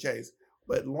whatever happened to Chase.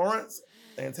 But Lawrence,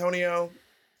 Antonio,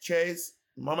 Chase,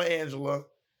 Mama Angela,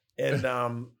 and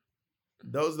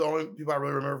those are the only people I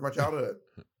really remember from my childhood.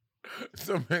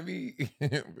 So maybe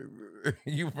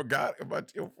you forgot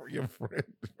about your friend.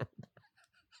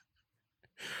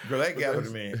 Girl, that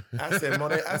gathered me. I said,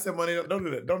 Monet, don't do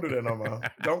that. Don't do that no more.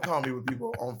 Don't call me with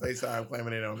people on FaceTime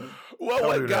claiming they know me. Well,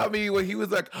 what got me when he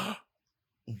was like,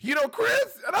 you know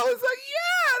Chris? And I was like,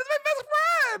 yeah, that's my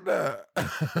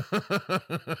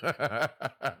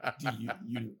best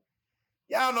friend.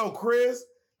 Y'all know Chris.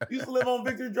 Used to live on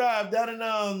Victory Drive down in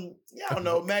y'all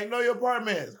know Magnolia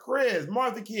Apartments. Chris,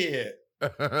 Martha Kid.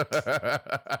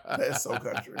 That's so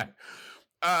country.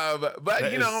 But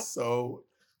that so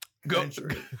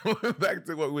country. Going back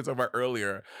to what we were talking about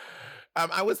earlier.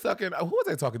 I was sucking. Who was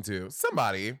I talking to?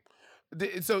 Somebody.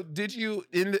 So did you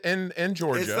in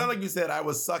Georgia? It sounded like you said I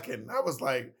was sucking. I was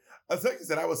like, I thought you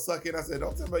said I was sucking. I said,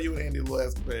 don't tell me about you and Andy little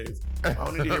escapades. I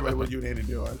don't need to hear about what you and Andy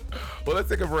doing. Well, let's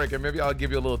take a break and maybe I'll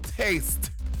give you a little taste,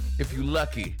 if you're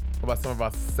lucky, about some of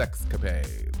our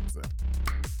sexcapades.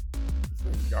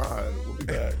 Thank God, we'll be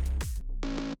back.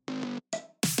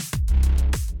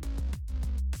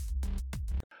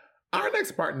 Our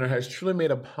next partner has truly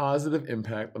made a positive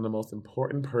impact on the most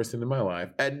important person in my life.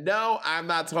 And no, I'm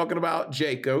not talking about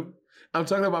Jacob. I'm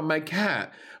talking about my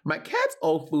cat. My cat's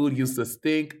old food used to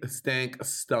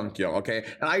stunk, y'all, okay?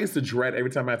 And I used to dread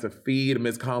every time I had to feed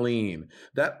Miss Colleen.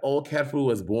 That old cat food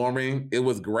was boring. It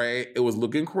was gray. It was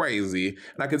looking crazy.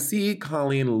 And I could see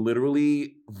Colleen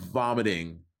literally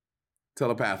vomiting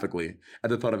telepathically at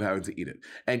the thought of having to eat it.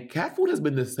 And cat food has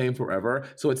been the same forever.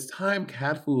 So it's time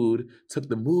cat food took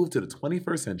the move to the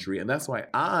 21st century. And that's why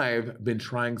I've been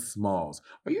trying Smalls.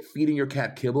 Are you feeding your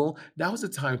cat kibble? Now is the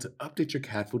time to update your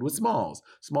cat food with Smalls.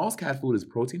 Smalls cat food is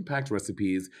protein-packed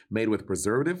recipes made with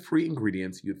preservative-free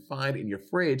ingredients you'd find in your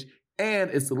fridge, and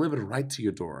it's delivered right to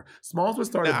your door. Smalls was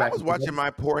started back. I was watching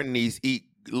my poor niece eat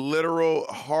literal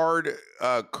hard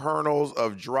kernels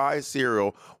of dry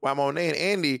cereal while Monet and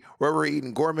Andy were over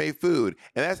eating gourmet food.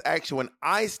 And that's actually when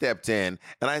I stepped in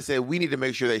and I said, we need to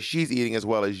make sure that she's eating as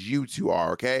well as you two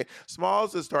are, okay?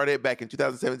 Smalls was started back in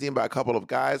 2017 by a couple of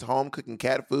guys home cooking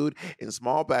cat food in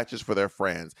small batches for their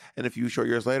friends. And a few short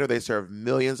years later, they serve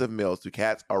millions of meals to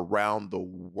cats around the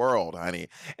world, honey.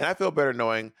 And I feel better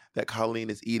knowing that Colleen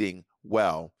is eating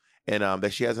well. And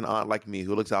that she has an aunt like me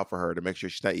who looks out for her to make sure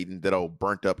she's not eating that old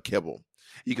burnt up kibble.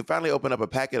 You can finally open up a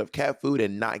packet of cat food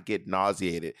and not get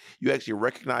nauseated. You actually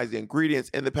recognize the ingredients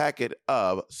in the packet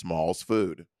of Smalls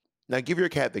food. Now give your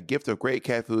cat the gift of great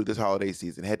cat food this holiday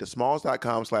season. Head to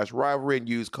smalls.com/rivalry and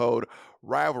use code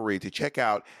rivalry to check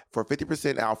out for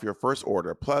 50% off your first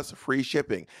order plus free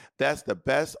shipping. That's the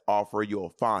best offer you'll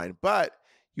find. But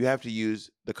you have to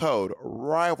use the code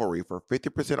RIVALRY for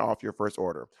 50% off your first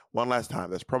order. One last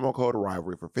time, that's promo code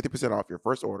RIVALRY for 50% off your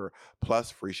first order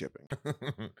plus free shipping.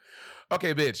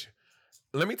 Okay, bitch.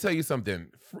 Let me tell you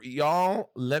something. Y'all,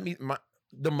 the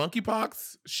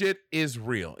monkeypox shit is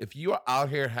real. If you are out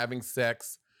here having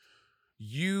sex,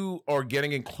 you are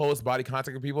getting in close body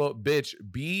contact with people, bitch,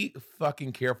 be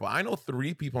fucking careful. I know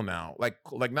 3 people now, like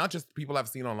not just people I've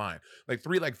seen online, like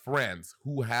 3 like friends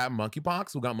who have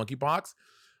monkeypox, who got monkeypox,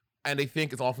 and they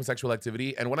think it's all from sexual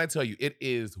activity. And when I tell you, it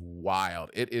is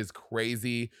wild. It is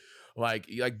crazy. Like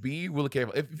be really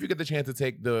careful. If you get the chance to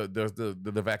take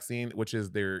the vaccine, which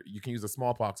is you can use the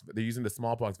smallpox. They're using the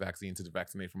smallpox vaccine to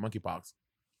vaccinate from monkeypox.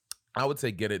 I would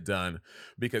say get it done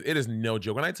because it is no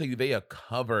joke. When I tell you they are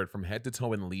covered from head to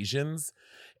toe in lesions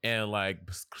and like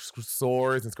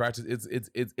sores and scratches,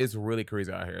 it's really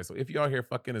crazy out here. So if you're out here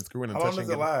fucking and screwing and how touching, long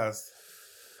does it last?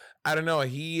 I don't know.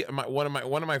 One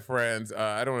of my friends,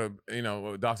 I don't want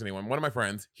to dox anyone. One of my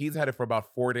friends, he's had it for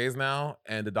about 4 days now,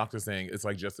 and the doctor's saying it's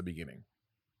like just the beginning.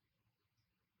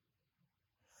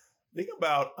 The thing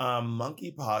about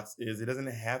monkeypox is it doesn't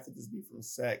have to just be from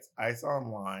sex. I saw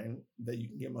online that you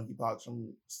can get monkeypox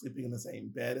from sleeping in the same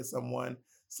bed as someone,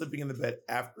 sleeping in the bed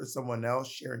after someone else,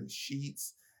 sharing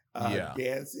sheets,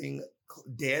 dancing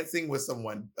with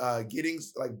someone, getting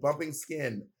like bumping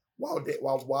skin while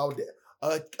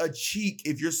a cheek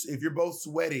if you're both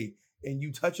sweaty and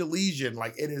you touch a lesion,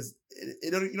 like you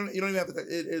don't even have to touch,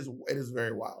 it is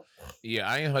very wild. Yeah,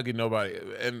 I ain't hugging nobody.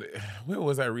 And where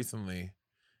was I recently?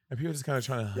 And people just kind of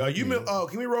trying to hug me.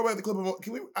 Can we roll back the clip?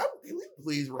 Can we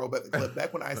please roll back the clip?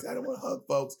 Back when I said I didn't want to hug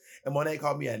folks, and Monet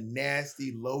called me a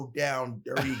nasty, low down,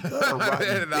 dirty, gutter rotten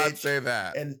I did not bitch. say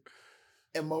that.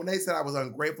 And Monet said I was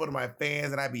ungrateful to my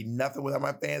fans and I'd be nothing without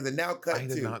my fans. And now cut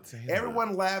to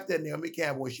everyone laughed at Naomi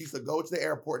Campbell when she used to go to the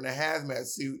airport in a hazmat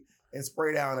suit and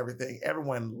spray down everything.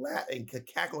 Everyone laughed and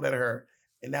cackled at her.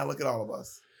 And now look at all of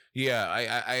us.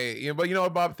 Yeah, but you know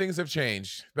what, Bob? Things have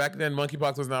changed. Back then,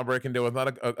 monkeypox was not breaking. There was not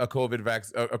a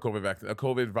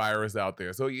COVID virus out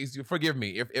there. So forgive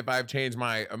me if I've changed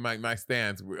my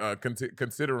stance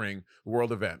considering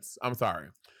world events. I'm sorry.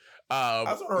 I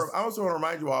also want to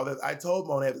remind you all that I told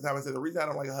Monet at the time, I said, the reason I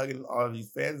don't like hugging all of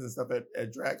these fans and stuff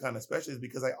at DragCon especially is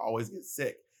because I always get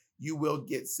sick. You will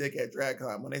get sick at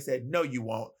DragCon. When they said, no, you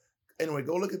won't. Anyway,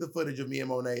 go look at the footage of me and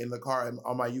Monet in the car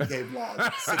on my UK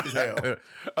vlog. Sick as hell.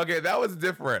 Okay, that was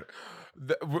different.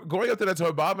 Going up to that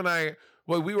tour, Bob and I,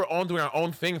 we were on doing our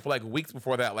own thing for like weeks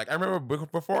before that. Like I remember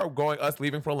before us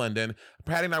leaving for London,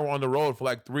 Patty and I were on the road for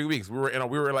like 3 weeks. We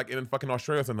were like in fucking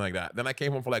Australia or something like that. Then I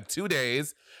came home for like 2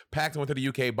 days, packed and went to the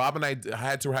UK. Bob and I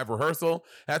had to have rehearsal,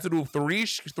 had to do three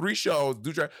shows,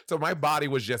 so my body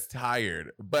was just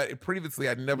tired. But previously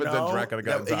I'd never done drag. I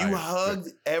got tired. You hugged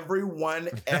everyone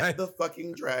at the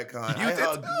fucking DragCon. I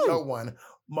hugged no one.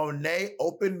 Monet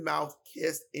open mouth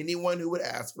kissed anyone who would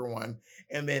ask for one.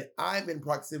 And then I'm in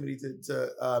proximity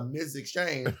to Ms.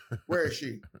 Exchange. Where is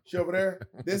she? She over there?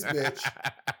 This bitch.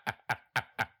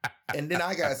 And then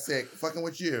I got sick fucking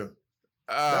with you.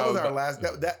 That was our last.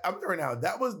 I'm sorry now.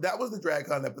 That was the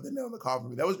DragCon that put the nail in the coffin for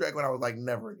me. That was DragCon. I was like,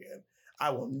 never again.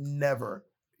 I will never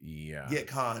get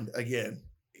conned again.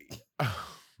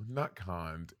 Not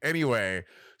conned. Anyway,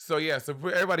 so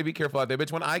everybody be careful out there,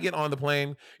 bitch. When I get on the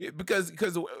plane, because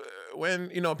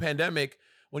when pandemic,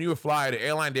 when you would fly the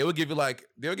airline, they would give you like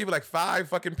 5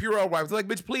 fucking Purell wipes. They're like,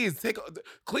 bitch, please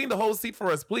clean the whole seat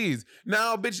for us, please.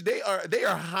 Now, bitch, they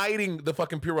are hiding the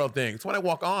fucking Purell thing. So when I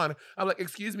walk on, I'm like,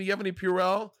 excuse me, you have any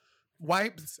Purell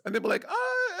wipes? And they'll be like,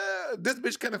 this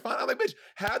bitch kind of fine. I'm like, bitch,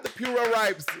 have the Purell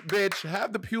wipes, bitch.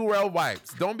 Have the Purell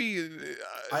wipes. Don't be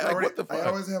what the fuck? I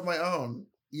always have my own.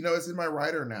 It's in my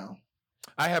rider now.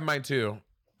 I have mine too.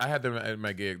 I had them at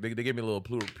my gig. They gave me a little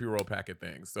Purell packet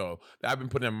thing. So I've been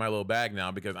putting them in my little bag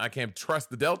now because I can't trust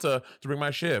the Delta to bring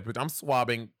my shit. But I'm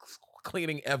swabbing,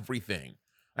 cleaning everything.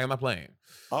 I'm not playing.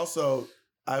 Also,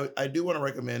 I do want to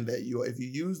recommend that if you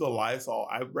use the Lysol,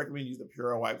 I recommend use the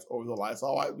Purell wipes over the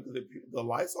Lysol wipes because the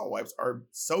Lysol wipes are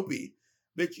soapy.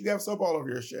 Bitch, you have soap all over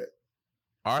your shit.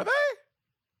 Are they?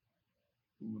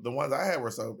 The ones I had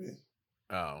were soapy.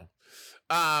 Oh.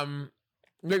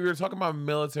 Maybe we were talking about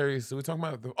military, so we're talking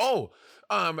about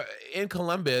in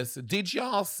Columbus, did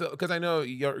y'all, because I know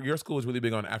your school is really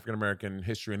big on African American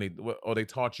history, and they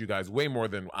taught you guys way more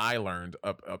than I learned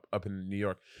up in New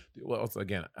York. Well, also,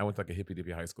 again, I went to like a hippie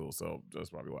dippy high school, so that's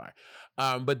probably why.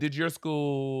 But did your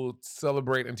school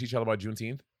celebrate and teach y'all about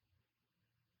Juneteenth?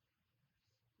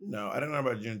 No, I didn't know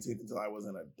about Juneteenth until I was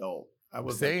an adult. I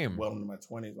was Same. Like, well into my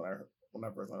 20s when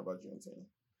I first learned about Juneteenth.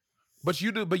 But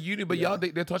yeah. Y'all they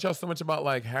taught y'all so much about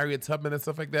like Harriet Tubman and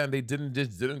stuff like that, and they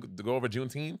didn't go over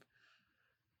Juneteenth.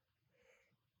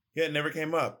 Yeah, it never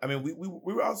came up. I mean, we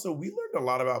learned a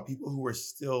lot about people who were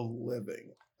still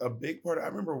living. A big part. I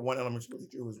remember one elementary school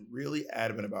teacher who was really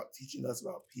adamant about teaching us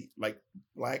about like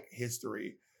Black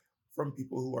history from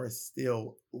people who are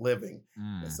still living.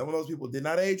 And some of those people did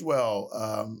not age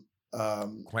well.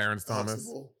 Clarence Thomas.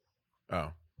 Huxtable.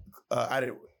 Oh. I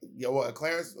didn't. Yeah, well,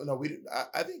 Clarence. No, we didn't.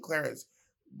 I think Clarence.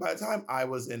 By the time I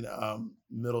was in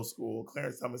middle school,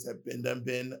 Clarence Thomas had been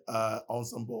on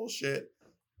some bullshit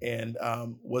and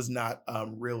was not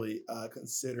really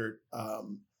considered. I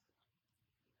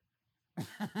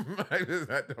just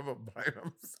had to have a bite.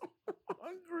 I'm so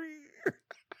hungry.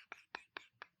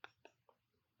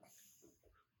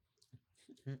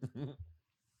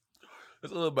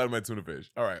 That's a little bite of my tuna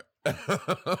fish. All right.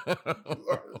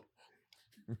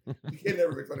 You can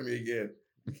never make fun of me again.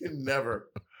 You can never.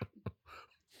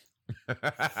 For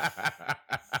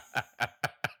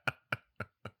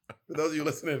those of you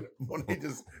listening, Monet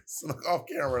just snuck off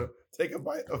camera, take a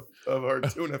bite of her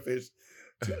tuna fish.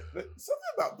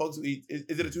 Something about folks who eat.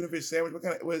 Is it a tuna fish sandwich?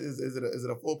 What is it? Is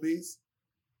it a full piece?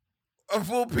 A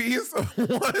full piece of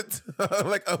what?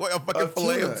 like a fucking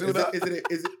fillet of tuna? Is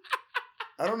it?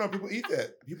 I don't know. People eat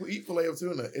that. People eat fillet of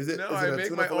tuna. Is it? No, is it I a make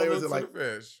tuna my fillet own or is it tuna like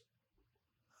fish.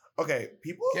 Okay,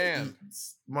 people Can.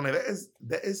 Monet,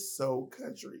 that is so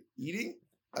country. Eating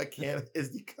a can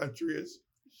is the countryest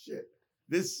shit.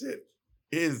 This shit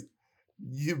is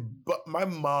you. But my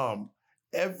mom,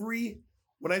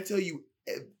 when I tell you,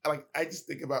 like I just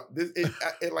think about this.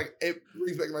 It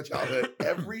brings back my childhood.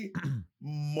 Every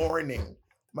morning,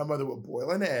 my mother would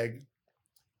boil an egg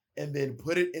and then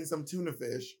put it in some tuna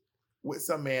fish with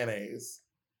some mayonnaise,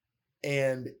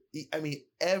 and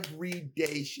every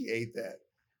day she ate that.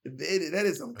 That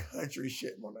is some country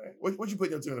shit, Monet. What you put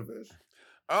in your tuna fish?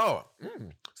 Oh,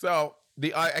 so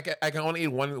I can only eat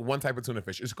one type of tuna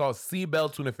fish. It's called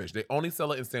Seabell tuna fish. They only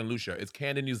sell it in St. Lucia. It's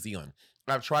canned in New Zealand.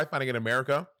 I've tried finding it in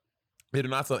America. They do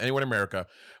not sell anywhere in America.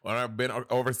 When I've been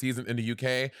overseas in the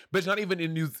UK, bitch, not even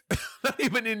in New Zealand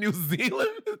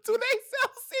do they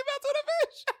sell Seabell tuna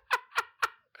fish.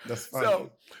 That's funny.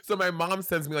 So my mom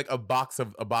sends me like a box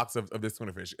of this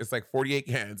tuna fish. It's like 48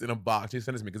 cans in a box. She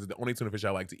sends it to me because it's the only tuna fish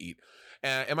I like to eat.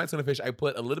 And in my tuna fish, I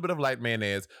put a little bit of light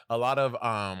mayonnaise, a lot of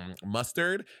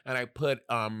mustard, and I put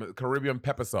Caribbean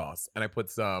pepper sauce, and I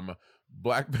put some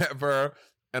black pepper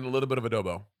and a little bit of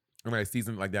adobo. And I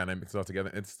season it like that, and I mix it all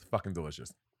together. It's fucking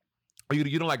delicious. You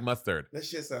don't like mustard? That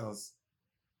shit sounds.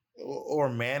 Or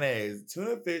mayonnaise.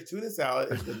 Tuna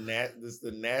salad is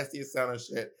the nastiest sounding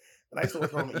shit. And I used to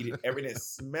work home and eat it every day. It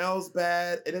smells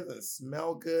bad. It doesn't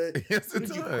smell good. Yes, it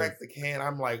does. You crack the can,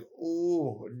 I'm like,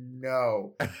 ooh,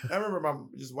 no. I remember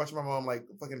just watching my mom like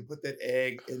fucking put that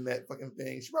egg in that fucking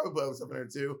thing. She probably put other stuff in there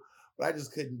too, but I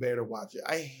just couldn't bear to watch it.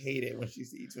 I hate it when she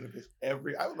used to eat tuna fish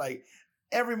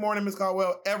every morning, Miss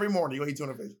Caldwell, every morning you eat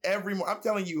tuna fish. Every morning. I'm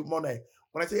telling you, Monet,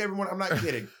 when I say every morning, I'm not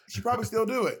kidding. She probably still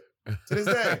do it to this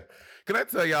day. Can I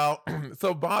tell y'all?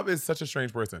 So Bob is such a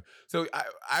strange person. So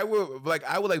I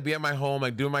would be at my home,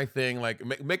 like doing my thing, like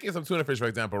making some tuna fish, for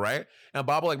example, right? And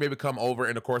Bob will like maybe come over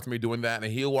in the course of me doing that,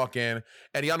 and he'll walk in,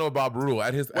 and y'all know Bob Rule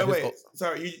at his. Wait,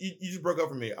 sorry, you just broke up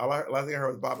for me. Last thing I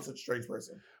heard was Bob is such a strange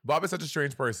person. Bob is such a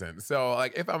strange person. So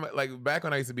like if I'm like back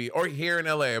when I used to be, or here in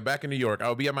LA, or back in New York, I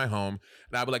would be at my home,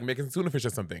 and I'd be like making tuna fish or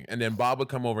something, and then Bob would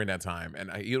come over in that time,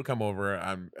 and he'll come over,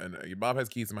 and Bob has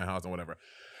keys to my house and whatever,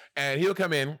 and he'll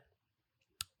come in.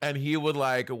 And he would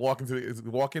like walk into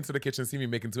the kitchen, see me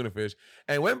making tuna fish.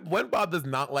 And when Bob does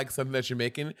not like something that you're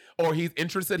making, or he's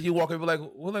interested, he'll walk over like,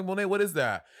 well, like Monet, what is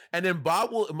that? And then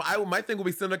Bob will, my thing will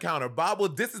be sitting on the counter. Bob will,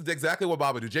 this is exactly what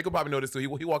Bob would do. Jacob probably noticed too.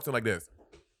 He walks in like this.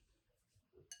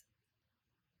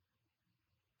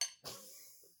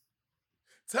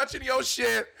 Touching your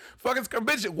shit, fucking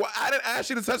bitch. I didn't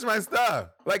ask you to touch my stuff.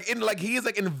 He's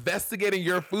like investigating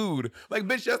your food. Like,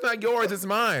 bitch, that's not yours, it's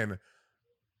mine.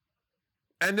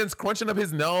 and then crunching up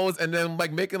his nose, and then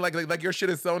like making like your shit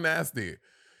is so nasty.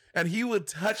 And he would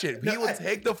touch it. He would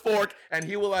take the fork, and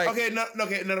he would like.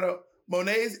 No.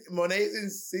 Monet's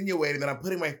insinuating that I'm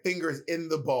putting my fingers in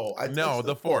the bowl. No,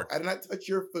 the fork. I did not touch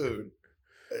your food.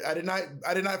 I did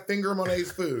not finger Monet's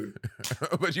food.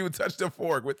 But you would touch the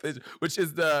fork which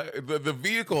is the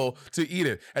vehicle to eat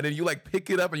it, and then you like pick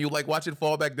it up and you like watch it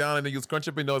fall back down, and then you scrunch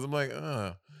up your nose. I'm like,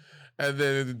 and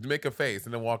then make a face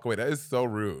and then walk away. That is so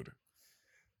rude.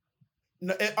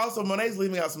 No, also, Monet's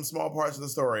leaving out some small parts of the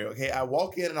story. Okay, I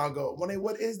walk in and I'll go, Monet,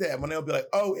 what is that? Monet will be like,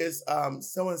 oh, it's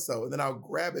so and so, and then I'll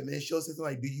grab it, and then she'll say something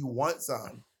like, do you want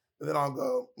some? And then I'll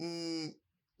go,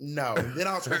 no. And then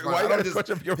I'll try. Why you gotta just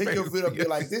crunch up your pick face? your food up and be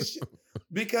like this shit.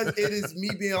 Because it is me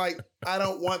being like, I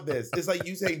don't want this. It's like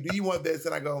you saying, do you want this?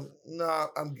 And I go, no,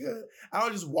 I'm good. I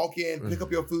don't just walk in, pick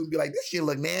up your food, and be like, this shit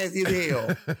look nasty as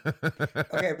hell.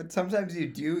 Okay, but sometimes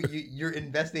you're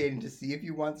investigating to see if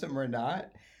you want some or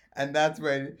not. And that's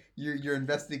when you're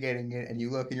investigating it, and you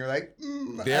look, and you're like,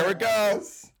 there we go.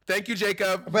 Thank you,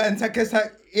 Jacob. But because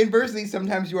inversely,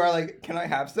 sometimes you are like, can I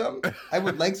have some? I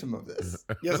would like some of this.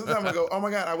 Yeah, sometimes I go, oh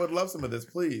my God, I would love some of this,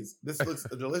 please. This looks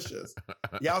delicious.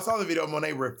 Yeah, I saw the video of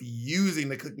Monet refusing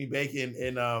to cook me bacon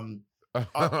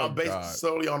based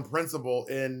solely on principle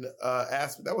in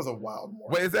Aspen. That was a wild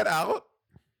morning. Wait, is that out?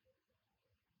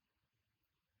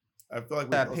 I feel like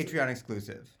Patreon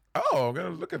exclusive. Oh, I'm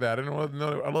gonna look at that. I didn't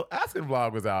know a little Asking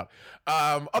vlog was out.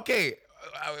 Okay,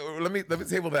 let me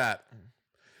table that.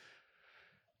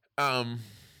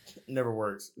 Never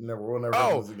works. We'll never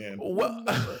do this again. Well,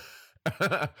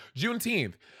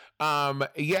 Juneteenth.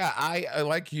 Yeah, I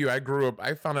like you. I grew up.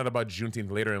 I found out about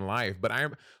Juneteenth later in life, but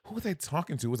who was I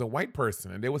talking to? It was a white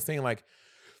person, and they were saying like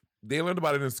they learned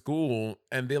about it in school,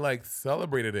 and they like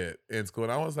celebrated it in school.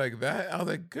 And I was like,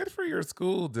 good for your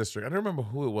school district. I don't remember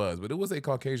who it was, but it was a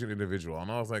Caucasian individual,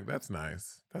 and I was like, that's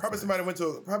nice. Somebody went to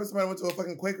a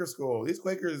fucking Quaker school. These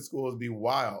Quaker schools be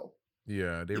wild.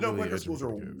 Yeah, they really Quaker schools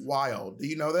are wild. Do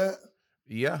you know that?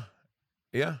 Yeah.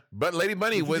 But Lady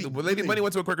Bunny went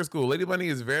to a Quaker school. Lady Bunny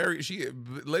is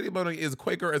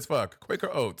Quaker as fuck.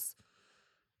 Quaker Oats.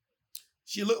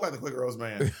 She looked like the Quaker Oats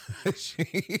man.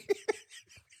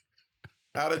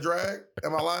 Out of drag?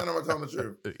 Am I lying or am I telling the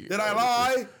truth?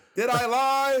 Did I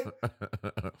lie?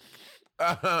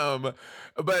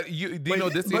 But you know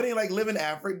this Bunny like live in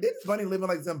Africa? Didn't Bunny live in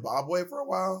like Zimbabwe for a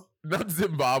while? Not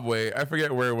Zimbabwe. I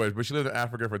forget where it was, but she lived in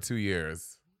Africa for 2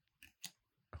 years.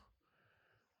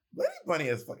 Lady Bunny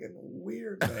is fucking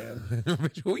weird, man.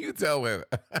 Who you telling?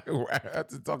 I had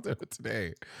to talk to her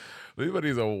today. Lady Bunny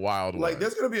is a wild one. Like,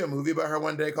 there's gonna be a movie about her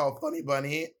one day called Funny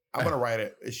Bunny. I'm gonna write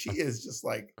it. She is just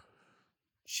like,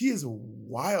 she is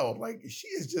wild. Like, she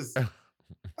is just, I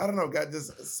don't know, got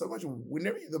just so much.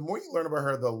 The more you learn about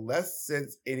her, the less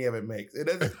sense any of it makes. It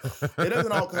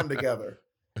doesn't all come together.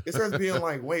 It starts being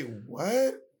like, wait,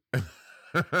 what?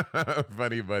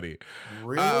 Funny Bunny.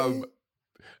 Really?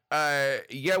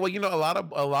 Yeah, well, a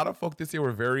lot of folk this year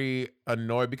were very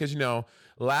annoyed because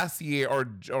last year or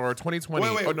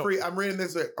 2020. Wait, I'm reading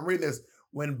this.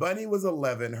 When Bunny was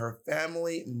 11, her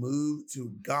family moved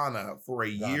to Ghana for a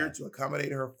year to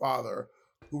accommodate her father,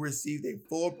 who received a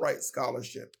Fulbright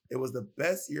scholarship. It was the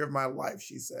best year of my life,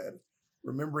 she said,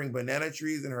 remembering banana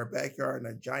trees in her backyard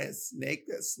and a giant snake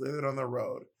that slithered on the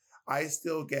road. I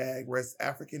still gag West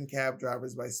African cab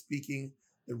drivers by speaking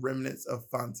the remnants of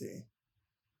Fanti.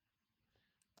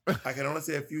 I can only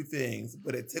say a few things,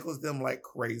 but it tickles them like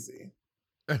crazy.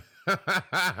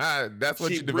 That's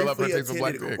what you develop her taste for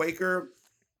black dick.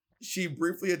 She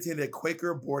briefly attended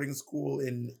Quaker boarding school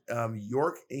in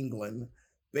York, England.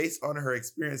 Based on her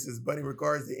experiences, Bunny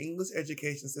regards the English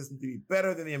education system to be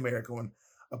better than the American one.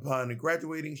 Upon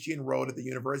graduating, she enrolled at the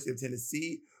University of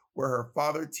Tennessee, where her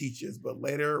father teaches, but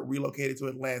later relocated to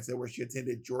Atlanta, where she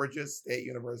attended Georgia State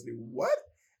University. What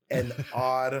an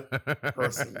odd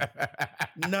person.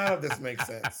 None of this makes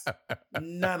sense.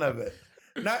 None of it.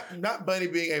 Not Bunny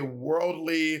being a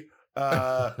worldly,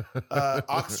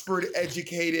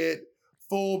 Oxford-educated,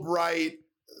 Fulbright,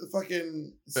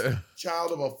 fucking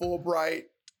child of a Fulbright.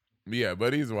 Yeah,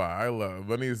 Bunny's wild.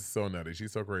 Bunny's so nutty.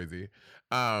 She's so crazy.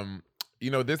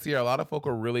 This year, a lot of folk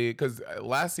are really, because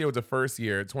last year was the first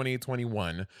year,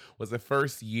 2021 was the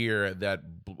first year that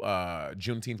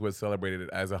Juneteenth was celebrated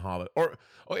as a holiday. Or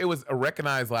it was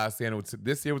recognized last year, and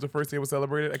this year was the first year it was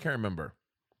celebrated? I can't remember.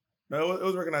 No, it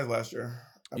was recognized last year.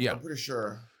 I'm pretty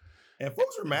sure. And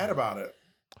folks were mad about it.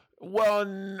 Well,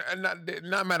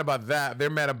 not mad about that.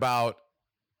 They're mad about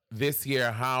this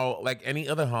year how, like any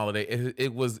other holiday,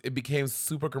 it became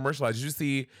super commercialized. Did you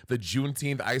see the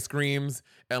Juneteenth ice creams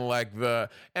and like at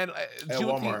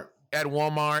Walmart? at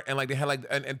Walmart, and like they had like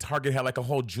and Target had like a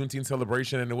whole Juneteenth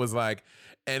celebration, and it was like,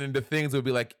 and in the things would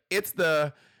be like, it's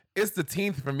the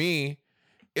 10th for me.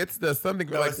 It's the something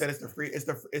No, like it's that it's the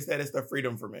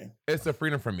freedom for me. it's the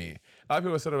freedom for me. A lot of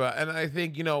people said about, and I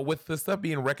think, you know, with the stuff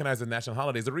being recognized as national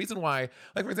holidays, the reason why,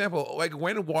 like for example, like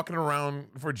when walking around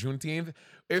for Juneteenth,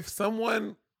 if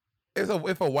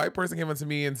a white person came up to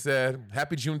me and said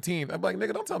Happy Juneteenth, I'm like,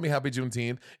 nigga, don't tell me Happy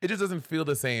Juneteenth. It just doesn't feel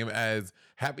the same as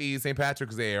Happy St.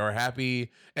 Patrick's Day or Happy,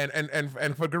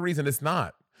 and for good reason, it's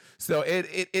not. So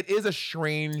it is a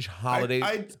strange holiday.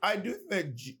 I do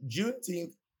think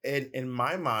Juneteenth, in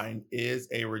my mind, is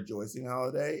a rejoicing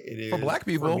holiday. It is For Black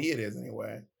people. For me, it is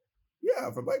anyway. Yeah,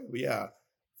 for Black people, yeah.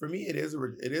 For me, it is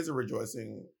a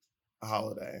rejoicing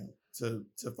holiday to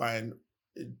find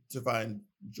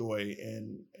joy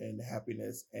and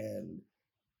happiness and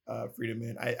freedom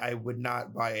in. I would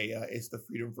not buy it's the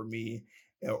freedom for me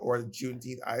or the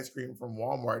Juneteenth ice cream from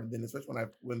Walmart. And then especially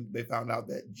when they found out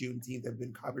that Juneteenth had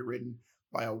been copywritten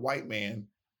by a white man,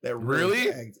 that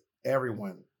really tagged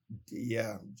everyone.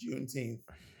 Yeah, Juneteenth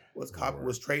was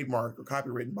trademarked or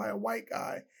copywritten by a white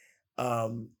guy,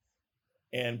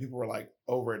 and people were like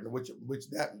over it, which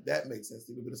that makes sense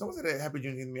to me. But if someone said Happy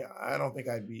Juneteenth to me, I don't think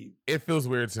I'd be. It feels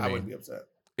weird to me. I wouldn't be upset.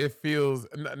 It feels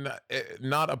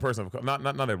not a person,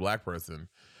 not a Black person,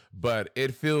 but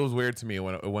it feels weird to me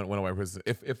when a white person.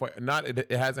 If not,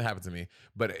 it hasn't happened to me,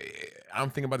 but I'm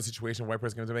thinking about the situation. A white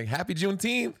person comes to me, Happy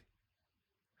Juneteenth.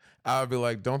 I would be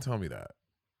like, don't tell me that.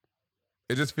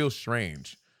 It just feels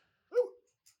strange.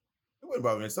 It wouldn't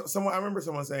bother me. I remember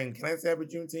someone saying, "Can I say Happy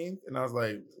Juneteenth?" And I was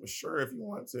like, "Sure, if you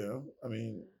want to." I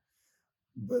mean,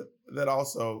 but that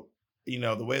also, you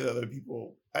know, the way that other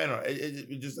people, I don't know,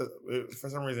 it just for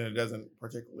some reason it doesn't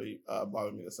particularly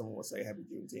bother me that someone will say Happy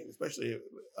Juneteenth, especially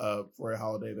for a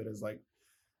holiday that is like.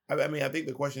 I mean, I think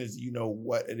the question is, do you know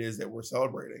what it is that we're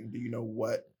celebrating? Do you know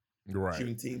what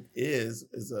Juneteenth is?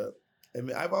 I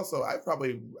mean, I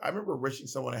remember wishing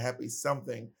someone a happy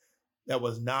something that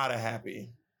was not a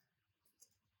happy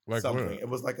something. What? It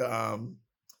was like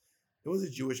it was a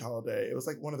Jewish holiday. It was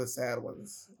like one of the sad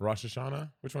ones. Rosh Hashanah?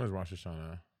 Which one is Rosh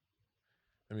Hashanah?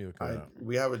 Let me look it up.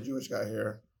 We have a Jewish guy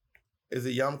here. Is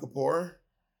it Yom Kippur?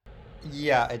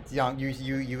 Yeah, it's Yom.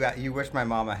 You wish my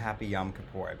mom a happy Yom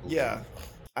Kippur, I believe. Yeah.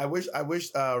 I wish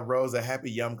Rose a happy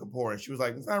Yom Kippur, and she was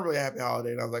like, "It's not really a happy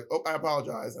holiday." And I was like, "Oh, I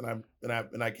apologize," and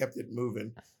I kept it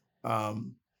moving.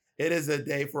 It is a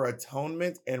day for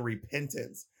atonement and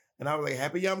repentance, and I was like,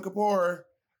 "Happy Yom Kippur,"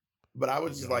 but I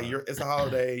was just like, "It's a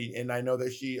holiday," and I know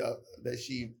that she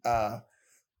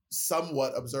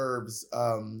somewhat observes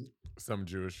some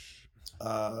Jewish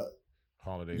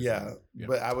holidays. Yeah,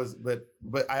 but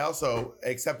I also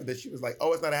accepted that she was like,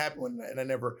 "Oh, it's not a happy one," and I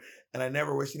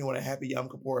never wish anyone a happy Yom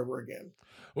Kippur ever again.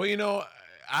 Well,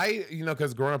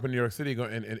 because growing up in New York City, in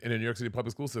a New York City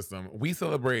public school system, we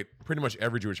celebrate pretty much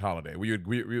every Jewish holiday. We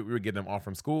would get them off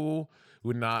from school. We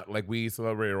would not we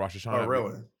celebrated Rosh Hashanah. Oh,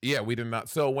 really? We did not.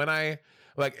 So when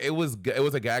it was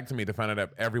a gag to me to find out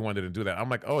that everyone didn't do that. I'm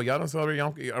like, oh, y'all don't celebrate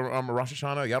Rosh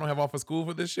Hashanah? Y'all don't have off of school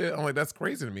for this shit? I'm like, that's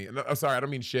crazy to me. No, I'm sorry, I don't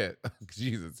mean shit.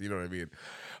 Jesus, you know what I mean?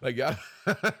 Like, y'all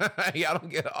don't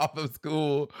get off of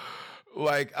school.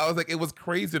 Like, I was like, it was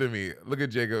crazy to me. Look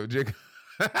at Jacob.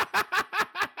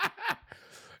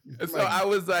 So I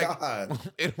was like, God.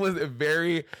 It was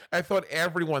I thought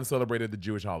everyone celebrated the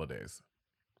Jewish holidays.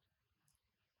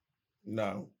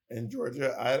 No. In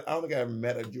Georgia, I don't think I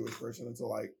met a Jewish person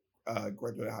until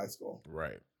graduated high school.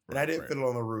 Right. And I didn't fiddle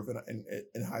on the roof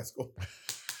in high school.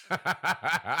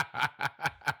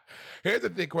 Here's a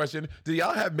big question. Do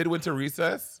y'all have midwinter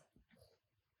recess?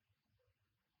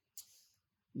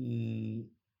 We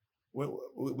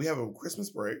have a Christmas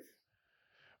break.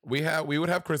 We would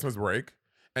have Christmas break,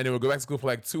 and then we'd go back to school for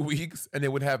like 2 weeks, and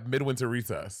then we'd have midwinter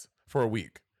recess for a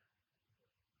week.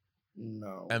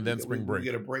 No. And then spring break. We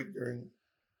get a break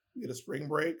we get a spring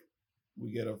break,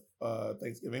 we get a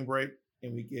Thanksgiving break,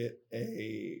 and we get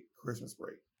a Christmas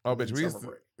break. Oh, bitch, we used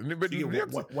to, but you get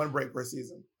one break per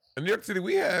season. In New York City,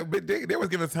 they was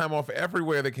giving us time off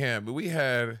everywhere they can. But we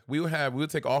would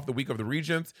take off the week of the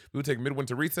Regents. We would take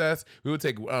midwinter recess. We would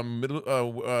take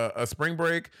a spring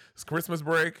break, Christmas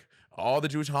break, all the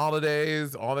Jewish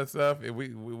holidays, all that stuff. And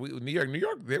New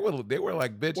York, they were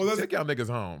like, bitch, take y'all niggas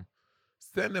home.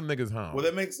 Send them niggas home. Well,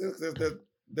 that makes sense.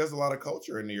 There's a lot of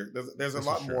culture in New York. There's a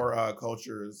lot more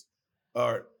cultures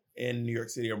in New York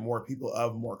City, or more people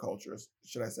of more cultures,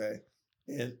 should I say,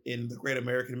 in the Great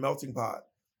American Melting Pot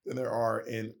than there are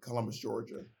in Columbus,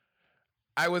 Georgia.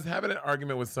 I was having an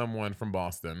argument with someone from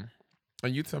Boston,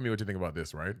 and you tell me what you think about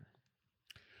this, right?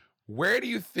 Where do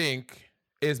you think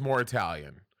is more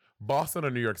Italian, Boston or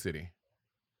New York City?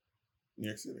 New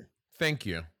York City. Thank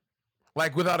you.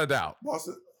 Like without a doubt.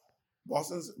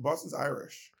 Boston's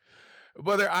Irish.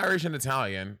 Well, they're Irish and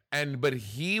Italian, but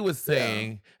he was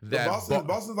saying that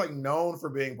Boston's like known for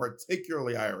being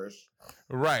particularly Irish,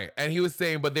 right? And he was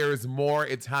saying, but there is more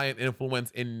Italian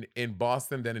influence in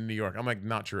Boston than in New York. I'm like,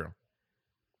 not true,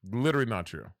 literally not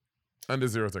true, under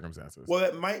zero circumstances.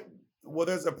 Well,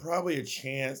 there's probably a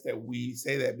chance that we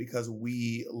say that because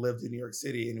we lived in New York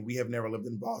City and we have never lived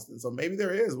in Boston, so maybe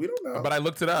there is. We don't know. But I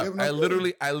looked it up. I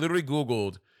literally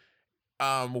Googled,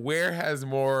 where has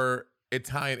more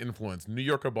Italian influence, New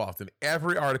York or Boston?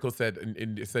 Every article said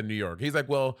said New York. He's like,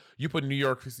 well, you put New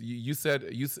York. You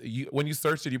said when you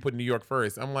searched it, you put New York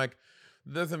first. I'm like,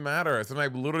 doesn't matter. So I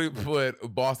literally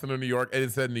put Boston or New York, and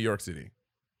it said New York City.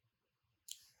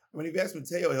 I mean, if you ask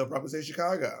Mateo, he'll probably say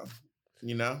Chicago.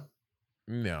 You know?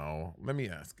 No, let me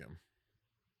ask him.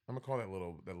 I'm gonna call that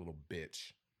little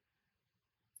bitch.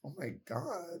 Oh my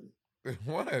God!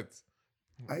 What?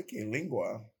 Ay que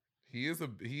lingua. He is a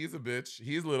bitch.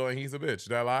 He's little and he's a bitch.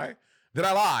 Did I lie? Did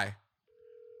I lie?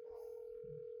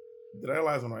 Did I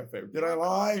lie is one of my favorites. Did I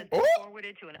lie?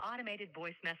 Forwarded to an automated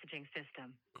voice messaging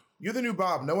system. You're the new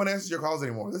Bob. No one answers your calls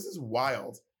anymore. This is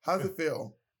wild. How does it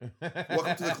feel?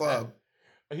 Welcome to the club.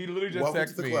 He literally just Welcome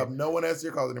texted to the me. club. No one answers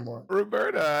your calls anymore.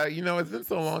 Roberta, it's been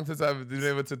so long since I've been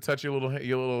able to touch your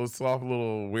little soft,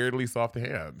 weirdly soft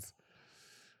hands.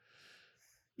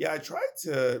 Yeah, I tried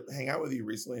to hang out with you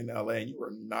recently in LA and you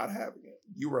were not having it.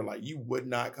 You were like, you would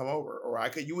not come over. Or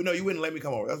you wouldn't let me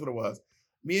come over. That's what it was.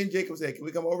 Me and Jacob said, can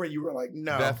we come over? And you were like,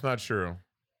 no. That's not true.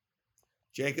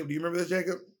 Jacob, do you remember this,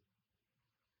 Jacob?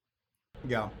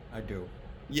 Yeah, I do.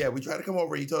 Yeah, we tried to come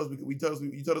over. You told us,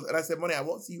 and I said, Money, I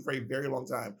won't see you for a very long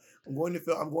time. I'm going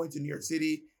to New York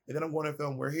City, and then I'm going to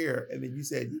film We're Here. And then you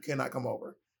said, you cannot come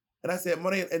over. And I said,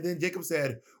 Money, and then Jacob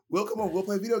said, we'll come over, we'll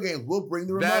play video games, we'll bring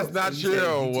the remote. That's not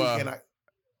true.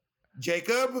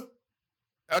 Jacob?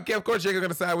 Okay, of course Jacob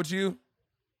gonna side with you.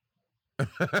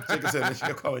 Jacob said that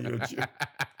she'll call you a Jew.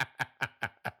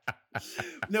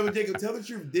 No, but Jacob, tell the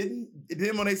truth. Didn't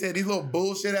when they said these little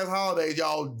bullshit ass holidays,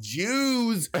 y'all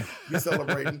Jews be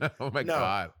celebrating? Oh my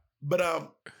God.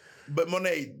 But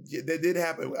Monet, that did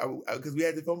happen because we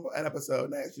had to film an episode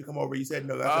and I asked you to come over. You said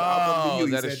no. I'll come to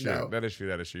you. That is true. No. That is true.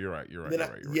 You're right.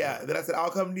 Then I said, I'll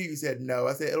come to you. You said no.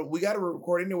 I said, we got to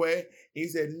record anyway. And you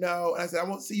said no. And I said, I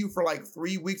won't see you for like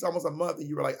 3 weeks, almost a month. And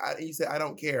you were like, and you said, I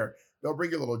don't care. Don't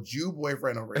bring your little Jew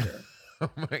boyfriend over here. Oh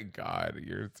my God.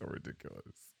 You're so ridiculous.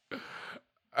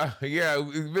 Yeah,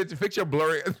 fix your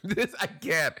blurry. I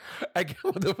can't.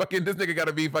 What the fucking, this nigga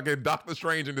gotta be fucking Doctor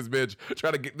Strange in this bitch.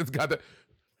 Try to get this guy to.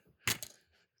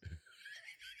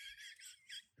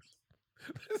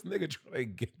 This nigga trying to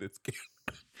get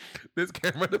this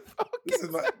camera to focus.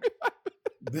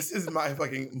 This is my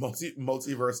fucking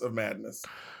multiverse of madness.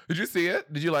 Did you see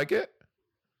it? Did you like it?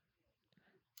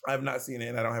 I have not seen it,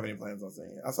 and I don't have any plans on seeing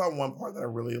it. I saw one part that I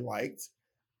really liked,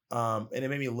 and it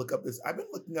made me look up this. I've been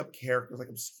looking up characters like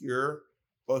obscure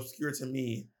to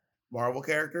me, Marvel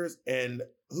characters. And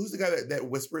who's the guy that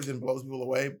whispers and blows people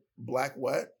away? Black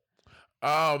what?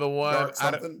 Oh, the one. Dark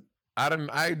something.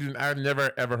 I've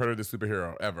never ever heard of this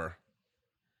superhero ever,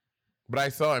 but I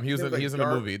saw him. He was in the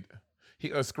movie.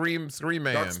 Scream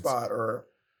Man. Dark Spot or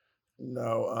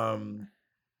no,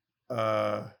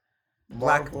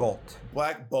 Black Bolt.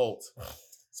 Black Bolt.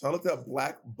 So I looked up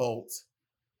Black Bolt,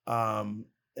 and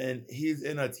he's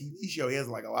in a TV show. He has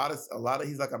like a lot of.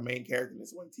 He's like a main character in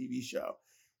this one TV show,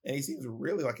 and he seems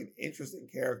really like an interesting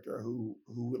character who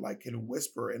like can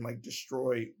whisper and like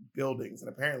destroy buildings. And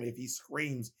apparently, if he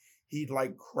screams, he'd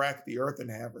like crack the earth in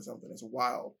half or something. It's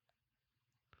wild.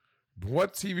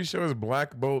 What TV show is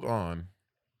Black Bolt on?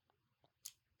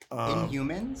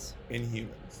 Inhumans?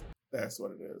 Inhumans. That's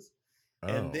what it is. Oh.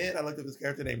 And then I looked at this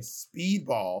character named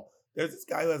Speedball. There's this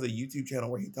guy who has a YouTube channel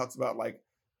where he talks about like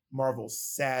Marvel's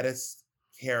saddest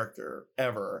character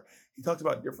ever. He talks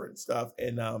about different stuff.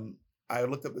 And I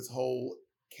looked up this whole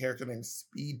character named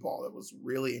Speedball that was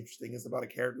really interesting. It's about a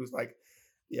character who's like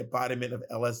the embodiment of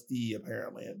LSD,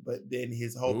 apparently. But then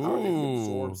his whole power is he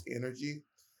absorbs energy.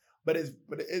 But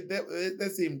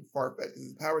that seemed far-fetched.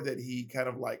 His power that he kind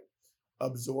of like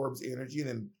absorbs energy and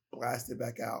then blasts it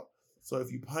back out. So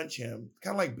if you punch him,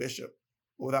 kind of like Bishop,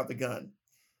 but without the gun.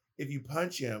 If you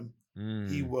punch him,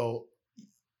 he will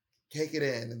take it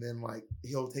in, and then like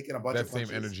he'll take in a bunch of punches.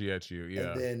 That same energy at you,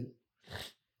 yeah. And then,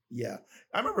 yeah,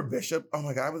 I remember Bishop. Oh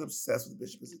my God, I was obsessed with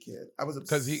Bishop as a kid. I was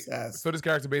obsessed. So this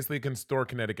character basically can store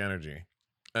kinetic energy,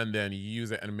 and then you use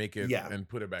it and make it and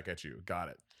put it back at you. Got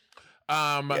it.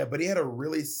 Yeah, but he had a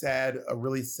really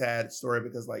sad story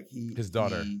because like he his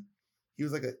daughter. He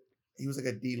was like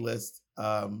a D-list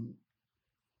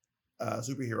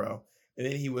superhero, and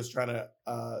then he was trying to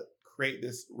create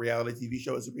this reality TV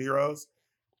show of superheroes,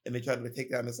 and they tried to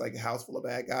take down this like house full of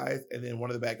bad guys, and then one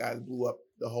of the bad guys blew up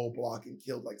the whole block and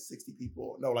killed like 60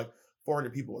 people. No, like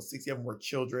 400 people. 60 of them were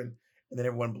children, and then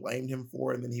everyone blamed him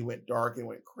for it. And then he went dark and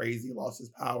went crazy, lost his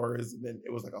powers, and then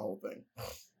it was like a whole thing.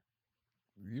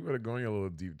 You better go on your little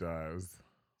deep dives.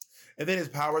 And then his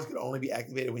powers could only be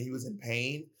activated when he was in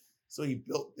pain. So he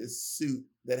built this suit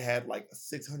that had like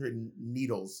 600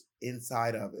 needles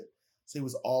inside of it. So he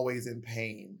was always in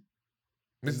pain.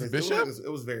 Mrs. Bishop? It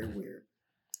was very weird.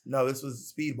 No, this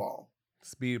was Speedball.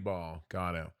 Speedball.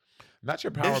 Got it. Not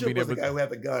your power Bishop being was able the guy who had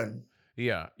the gun.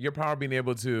 Yeah. Your power being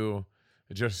able to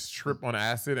just trip on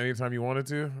acid anytime you wanted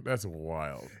to. That's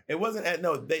wild. It wasn't,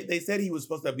 no, they said he was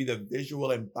supposed to be the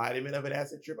visual embodiment of an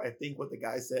acid trip. I think what the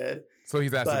guy said. So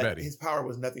he's acid but Betty. His power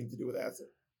was nothing to do with acid.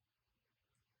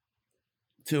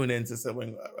 Tune in to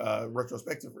Sibling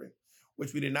Retrospectively,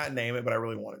 which we did not name it, but I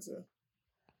really wanted to.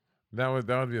 That would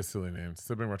be a silly name.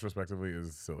 Sibling Retrospectively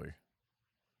is silly.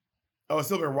 Oh,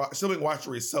 Sibling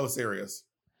Watchery is so serious.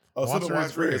 Oh, Sibling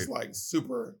Watchery is like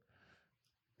super.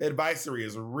 Advisory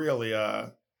is really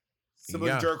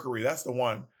Sibling Jerkery. That's the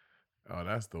one. Oh,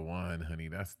 that's the one, honey.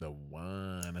 That's the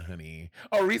one, honey.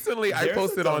 Oh, recently I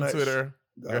posted on Twitter.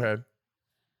 Go ahead.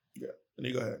 Yeah, and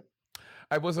you go ahead.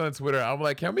 I posted on Twitter. I'm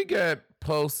like, can we get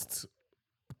post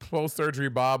surgery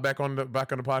Bob back on the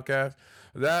podcast?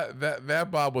 That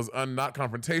Bob was not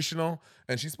confrontational,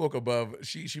 and she spoke above.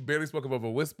 She barely spoke above a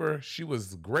whisper. She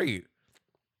was great.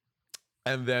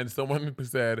 And then someone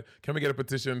said, can we get a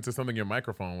petition to something your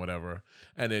microphone, whatever?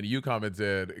 And then you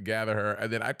commented, gather her.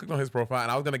 And then I clicked on his profile,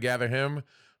 and I was going to gather him.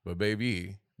 But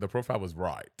baby, the profile was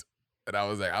right. And I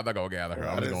was like, I'm not going to gather her.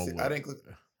 Well, I'm just going to look. I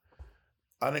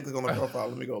didn't click on the profile.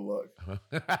 Let me go look.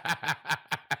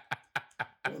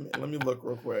 let me look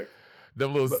real quick.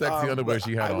 Them little sexy underwear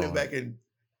she had on.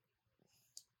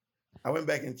 I went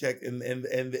back and checked, and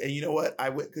you know what? I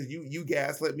went because you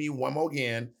gaslit me one more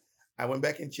again. I went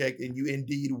back and checked, and you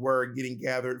indeed were getting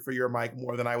gathered for your mic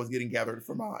more than I was getting gathered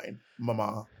for mine,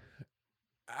 Mama.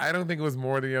 I don't think it was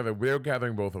more than the other. We were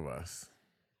gathering both of us.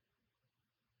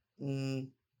 I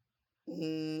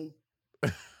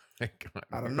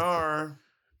don't know.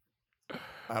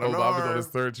 Bob was on a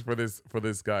search for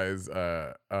this guy's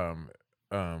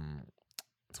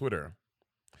Twitter.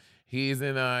 He's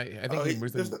in I think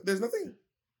there's nothing.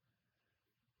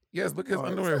 Yes, look at his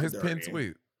underwear, his pinned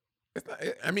tweet. It's not,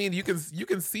 I mean, you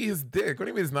can see his dick. What do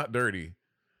you mean it's not dirty?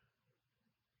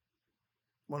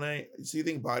 So you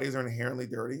think bodies are inherently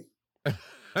dirty?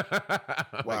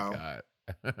 Wow.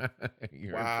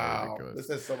 Wow. This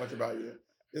says so much about you.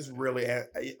 This really,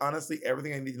 honestly,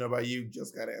 everything I need to know about you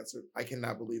just got answered. I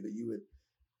cannot believe that you would.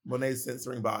 Monet's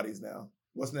censoring bodies now.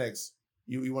 What's next?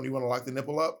 You want to lock the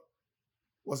nipple up?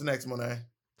 What's next, Monet?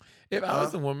 If I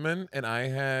was a woman and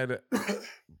I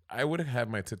would have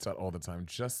my tits out all the time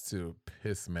just to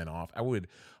piss men off. I would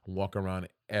walk around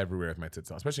everywhere with my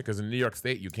tits out, especially because in New York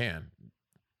State you can.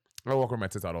 I walk with my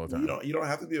tits out all the time. You don't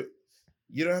have to be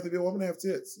a woman to have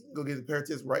tits. You can go get a pair of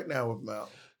tits right now with them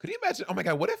out. Could you imagine? Oh my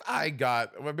God, what if I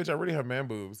got, well, bitch, I already have man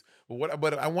boobs,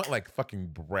 but I want like fucking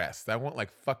breasts. I want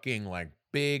like fucking like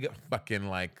big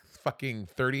fucking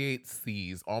 38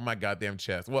 C's on my goddamn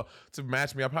chest. Well, to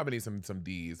match me, I'll probably need some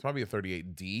D's, probably a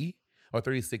 38D or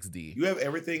 36D. You have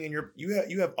everything in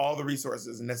you have all the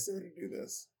resources necessary to do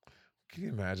this. Can you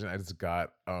imagine? I just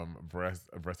got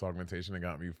breast augmentation and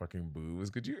got me fucking boobs.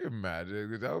 Could you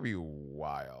imagine? That would be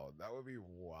wild. That would be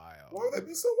wild. Why would that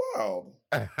be so wild?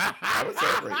 I would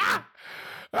celebrate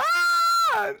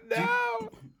you. No.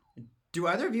 Do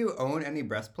either of you own any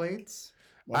breastplates?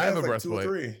 I have a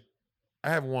breastplate.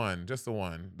 I have one, just the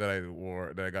one that I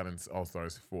wore that I got in All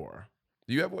Stars 4.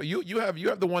 You have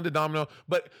the one that Domino,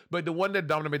 but the one that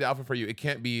Domino made the outfit for you. It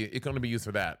can only be used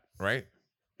for that, right?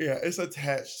 Yeah, it's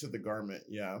attached to the garment.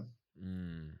 Yeah.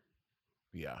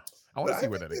 Yeah. I want to see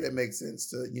where that is. It makes sense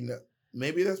to,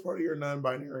 maybe that's part of your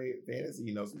non-binary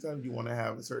fantasy. Sometimes you want to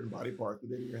have a certain body part,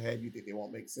 but then in your head you think they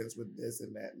won't make sense with this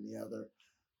and that and the other.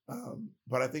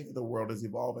 But I think the world is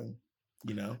evolving,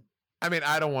 I mean,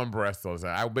 I don't want breasts all the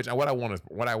time. What I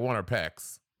want are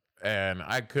pecs. And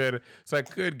I could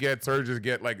get surgeons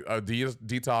get like a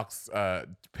detox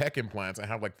pec implants and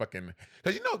have like fucking,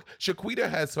 because Shaquita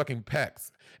has fucking pecs,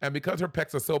 and because her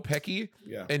pecs are so pecky,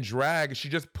 in drag she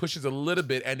just pushes a little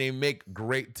bit and they make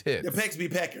great tits. The pecs be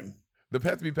pecking. The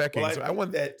pecs be pecking. Well, so I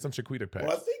want some Shaquita pecs.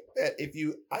 Well, I think that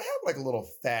I have like a little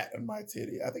fat in my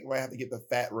titty. I think I might have to get the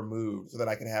fat removed so that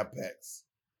I can have pecs.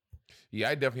 Yeah,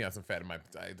 I definitely have some fat in my,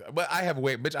 but I have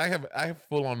weight, bitch. I have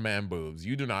full on man boobs.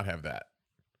 You do not have that.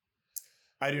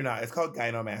 I do not. It's called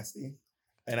gynomasty.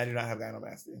 And I do not have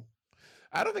gynecomastia.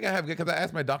 I don't think I have, because I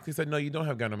asked my doctor. He said, no, you don't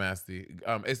have gynecomastia.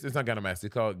 It's not gynecomastia.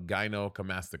 It's called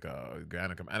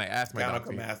gynecomastica. And I asked my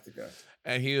doctor. Gynecomastica.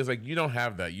 And he was like, you don't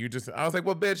have that. I was like,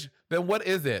 well, bitch, then what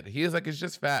is it? He was like, it's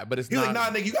just fat, but it's He's not. like,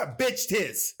 nah, nigga, you got bitch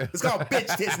tits. It's called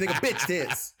bitch tits, nigga, bitch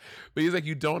tits. But he's like,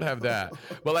 you don't have that.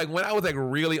 But like when I was like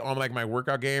really on like my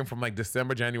workout game from like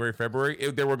December, January, February,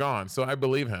 they were gone. So I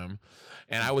believe him.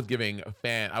 And I was giving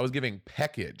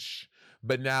peckage.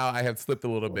 But now I have slipped a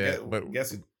little bit. But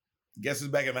guess who's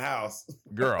back in the house?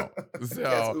 Girl. So,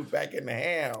 guess who's back in the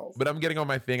house? But I'm getting on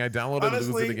my thing. I downloaded Lose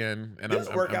It again. And this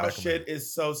workout I'm shit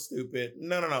is so stupid.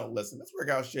 No. Listen, this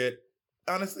workout shit,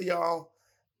 honestly, y'all,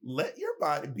 let your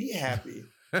body be happy.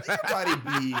 Let your body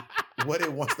be what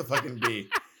it wants to fucking be.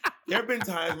 There have been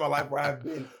times in my life where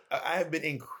I have been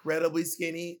incredibly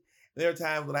skinny. There are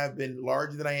times when I've been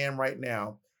larger than I am right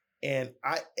now. And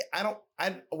I don't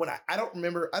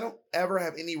ever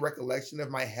have any recollection of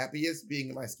my happiest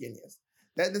being my skinniest.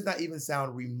 That does not even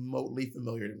sound remotely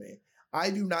familiar to me.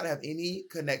 I do not have any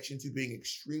connection to being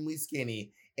extremely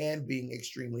skinny and being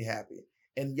extremely happy.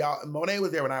 And y'all, Monet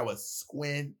was there when I was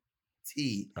squinty.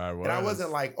 And I wasn't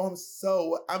like, oh,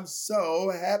 I'm so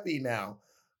happy now.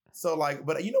 So like,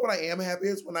 but you know what I am happy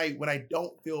is when I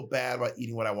don't feel bad about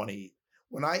eating what I want to eat.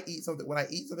 When I eat something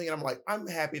and I'm like, I'm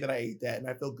happy that I ate that and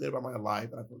I feel good about my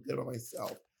life and I feel good about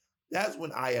myself. That's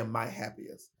when I am my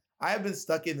happiest. I have been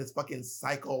stuck in this fucking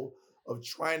cycle of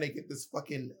trying to get this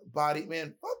fucking body.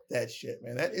 Man, fuck that shit,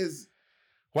 man. That is...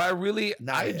 Well,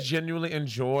 I genuinely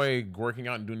enjoy working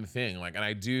out and doing the thing. Like, and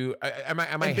I do. Am I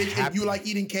happy? And you like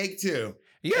eating cake too?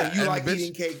 Yeah, and you like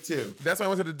eating cake too. That's why I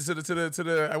went to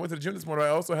the gym this morning. I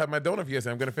also had my donut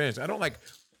yesterday. I'm gonna finish. I don't like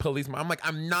police. I'm like,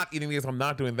 I'm not eating this. I'm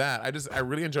not doing that. I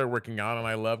really enjoy working out, and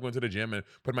I love going to the gym and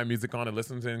putting my music on and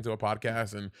listening to a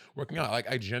podcast and working out.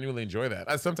 Like, I genuinely enjoy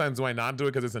that. Sometimes do I not do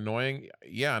it because it's annoying?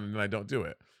 Yeah, and then I don't do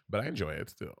it, but I enjoy it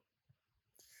still.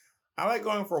 I like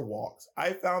going for walks.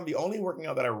 I found the only working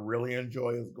out that I really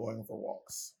enjoy is going for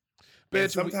walks.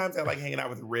 Bitch, sometimes I like hanging out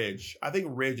with Ridge. I think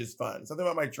Ridge is fun. Something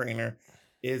about my trainer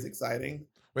is exciting.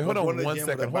 Wait, hold on one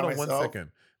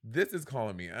second. This is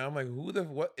calling me. I'm like,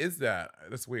 what is that?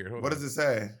 That's weird. What does it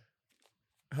say?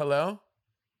 Hello?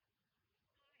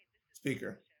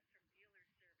 Speaker.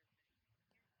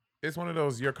 It's one of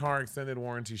those your car extended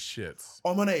warranty shits.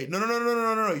 Oh, Monet. No.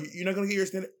 You're not going to get your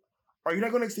extended... Are you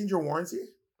not going to extend your warranty?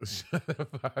 Shut the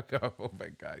fuck up. Oh my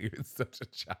God, you're such a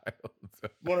child.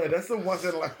 Well, that's the once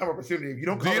in a lifetime opportunity. If you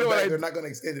don't call it back, they're not going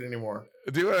to extend it anymore.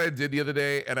 Do you know what I did the other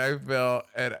day? And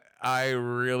I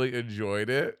really enjoyed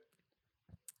it.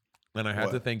 And I had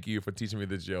to thank you for teaching me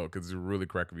this joke because it really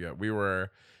cracked me up.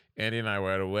 Andy and I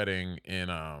were at a wedding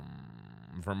in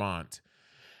Vermont.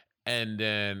 And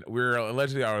then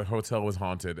allegedly our hotel was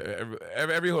haunted.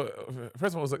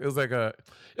 First of all,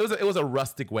 it was a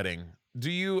rustic wedding.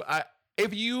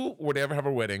 If you were to ever have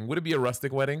a wedding, would it be a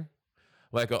rustic wedding?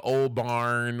 Like an old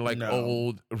barn,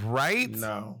 old, right?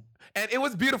 No. And it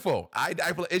was beautiful. I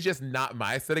feel it's just not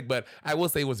my aesthetic, but I will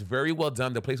say it was very well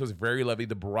done. The place was very lovely.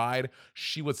 The bride,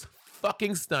 she was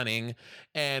fucking stunning.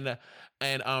 And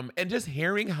just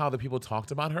hearing how the people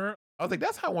talked about her, I was like,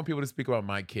 that's how I want people to speak about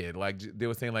my kid. Like they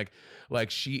were saying, like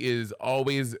she is an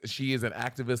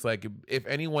activist. Like if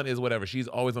anyone is whatever, she's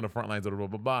always on the front lines. Blah blah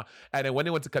blah blah. And then when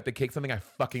they went to cut the cake, something I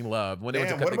fucking loved. What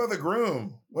about the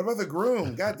groom? What about the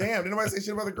groom? God damn! Did nobody say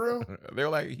shit about the groom? They were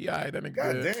like, yeah, that nigga.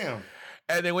 God damn.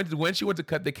 And then when she went to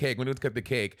cut the cake,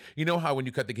 you know how when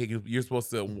you cut the cake, you're supposed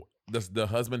to, the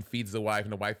husband feeds the wife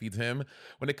and the wife feeds him.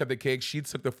 When they cut the cake, she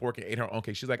took the fork and ate her own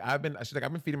cake. She's like, I've been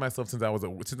feeding myself since I was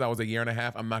a year and a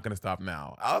half. I'm not gonna stop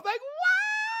now. I was like,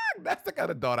 what? That's the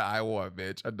kind of daughter I want,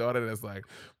 bitch. A daughter that's like,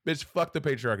 bitch, fuck the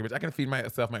patriarchy, bitch. I can feed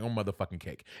myself my own motherfucking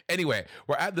cake. Anyway,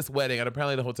 we're at this wedding and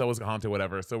apparently the hotel was haunted,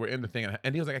 whatever. So we're in the thing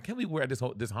and he was like, I can't believe we're at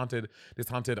this haunted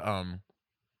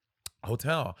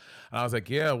hotel. And I was like,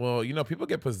 yeah, well, people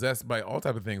get possessed by all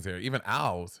type of things here, even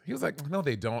owls. He was like, no,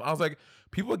 they don't. I was like,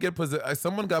 people get possessed.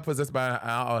 Someone got possessed by an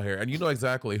owl here, and you know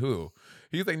exactly who.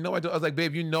 He's like, no, I don't. I was like,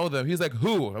 babe, you know them. He's like,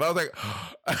 who? And I was like,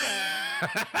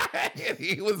 and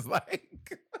he was like,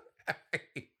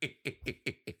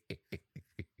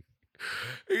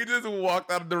 he just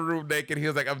walked out of the room naked. He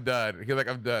was like, I'm done. He was like,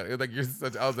 I'm done. He was like, you're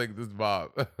such. I was like, this is Bob.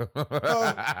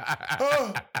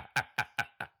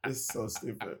 It's so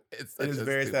stupid. It is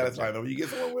very satisfying though. When you get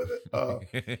someone with it.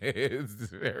 It's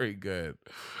very good.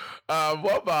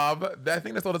 Well, Bob, I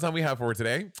think that's all the time we have for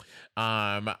today.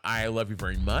 I love you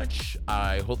very much.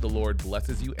 I hope the Lord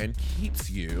blesses you and keeps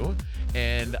you.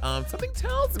 And something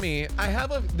tells me I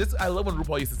love when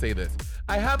RuPaul used to say this.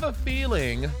 I have a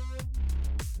feeling.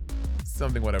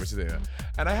 Something, whatever she said.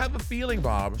 And I have a feeling,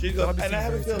 Bob. She that goes, I'll be and I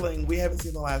seeing have a very soon. feeling we haven't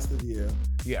seen the last of you.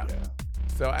 Yeah.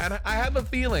 So, and I have a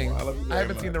feeling Well, I love you I very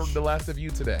haven't seen much. the last of you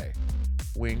today.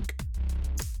 Wink.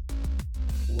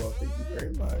 Well, thank you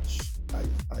very much.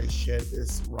 I shed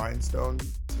this rhinestone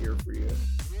tear for you.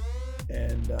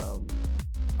 And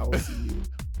I will see you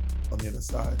on the other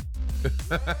side.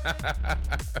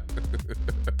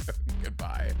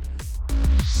 Goodbye.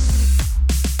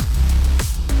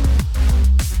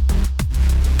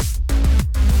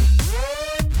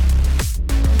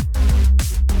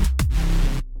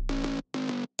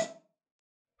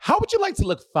 How would you like to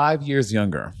look 5 years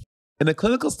younger? In a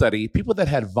clinical study, people that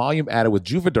had volume added with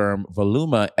Juvederm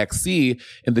Voluma XC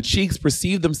in the cheeks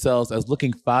perceived themselves as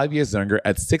looking 5 years younger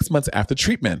at 6 months after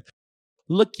treatment.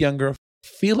 Look younger,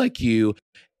 feel like you,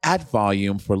 add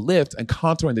volume for lift and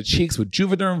contour in the cheeks with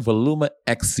Juvederm Voluma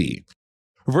XC.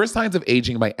 Reverse signs of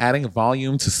aging by adding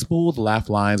volume to smooth laugh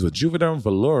lines with Juvederm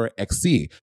Volure XC.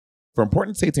 For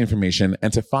important safety information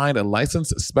and to find a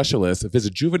licensed specialist,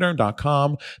 visit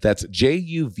juvederm.com. That's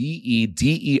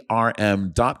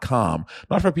JUVEDERM.com.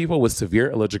 Not for people with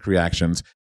severe allergic reactions,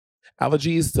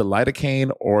 allergies to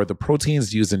lidocaine, or the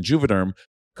proteins used in Juvederm.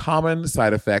 Common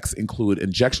side effects include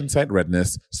injection site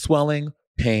redness, swelling,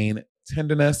 pain,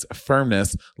 tenderness,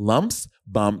 firmness, lumps,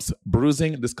 bumps,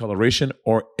 bruising, discoloration,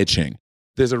 or itching.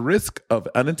 There's a risk of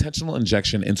unintentional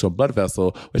injection into a blood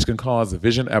vessel, which can cause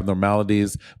vision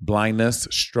abnormalities, blindness,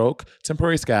 stroke,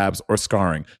 temporary scabs, or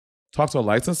scarring. Talk to a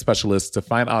licensed specialist to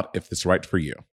find out if it's right for you.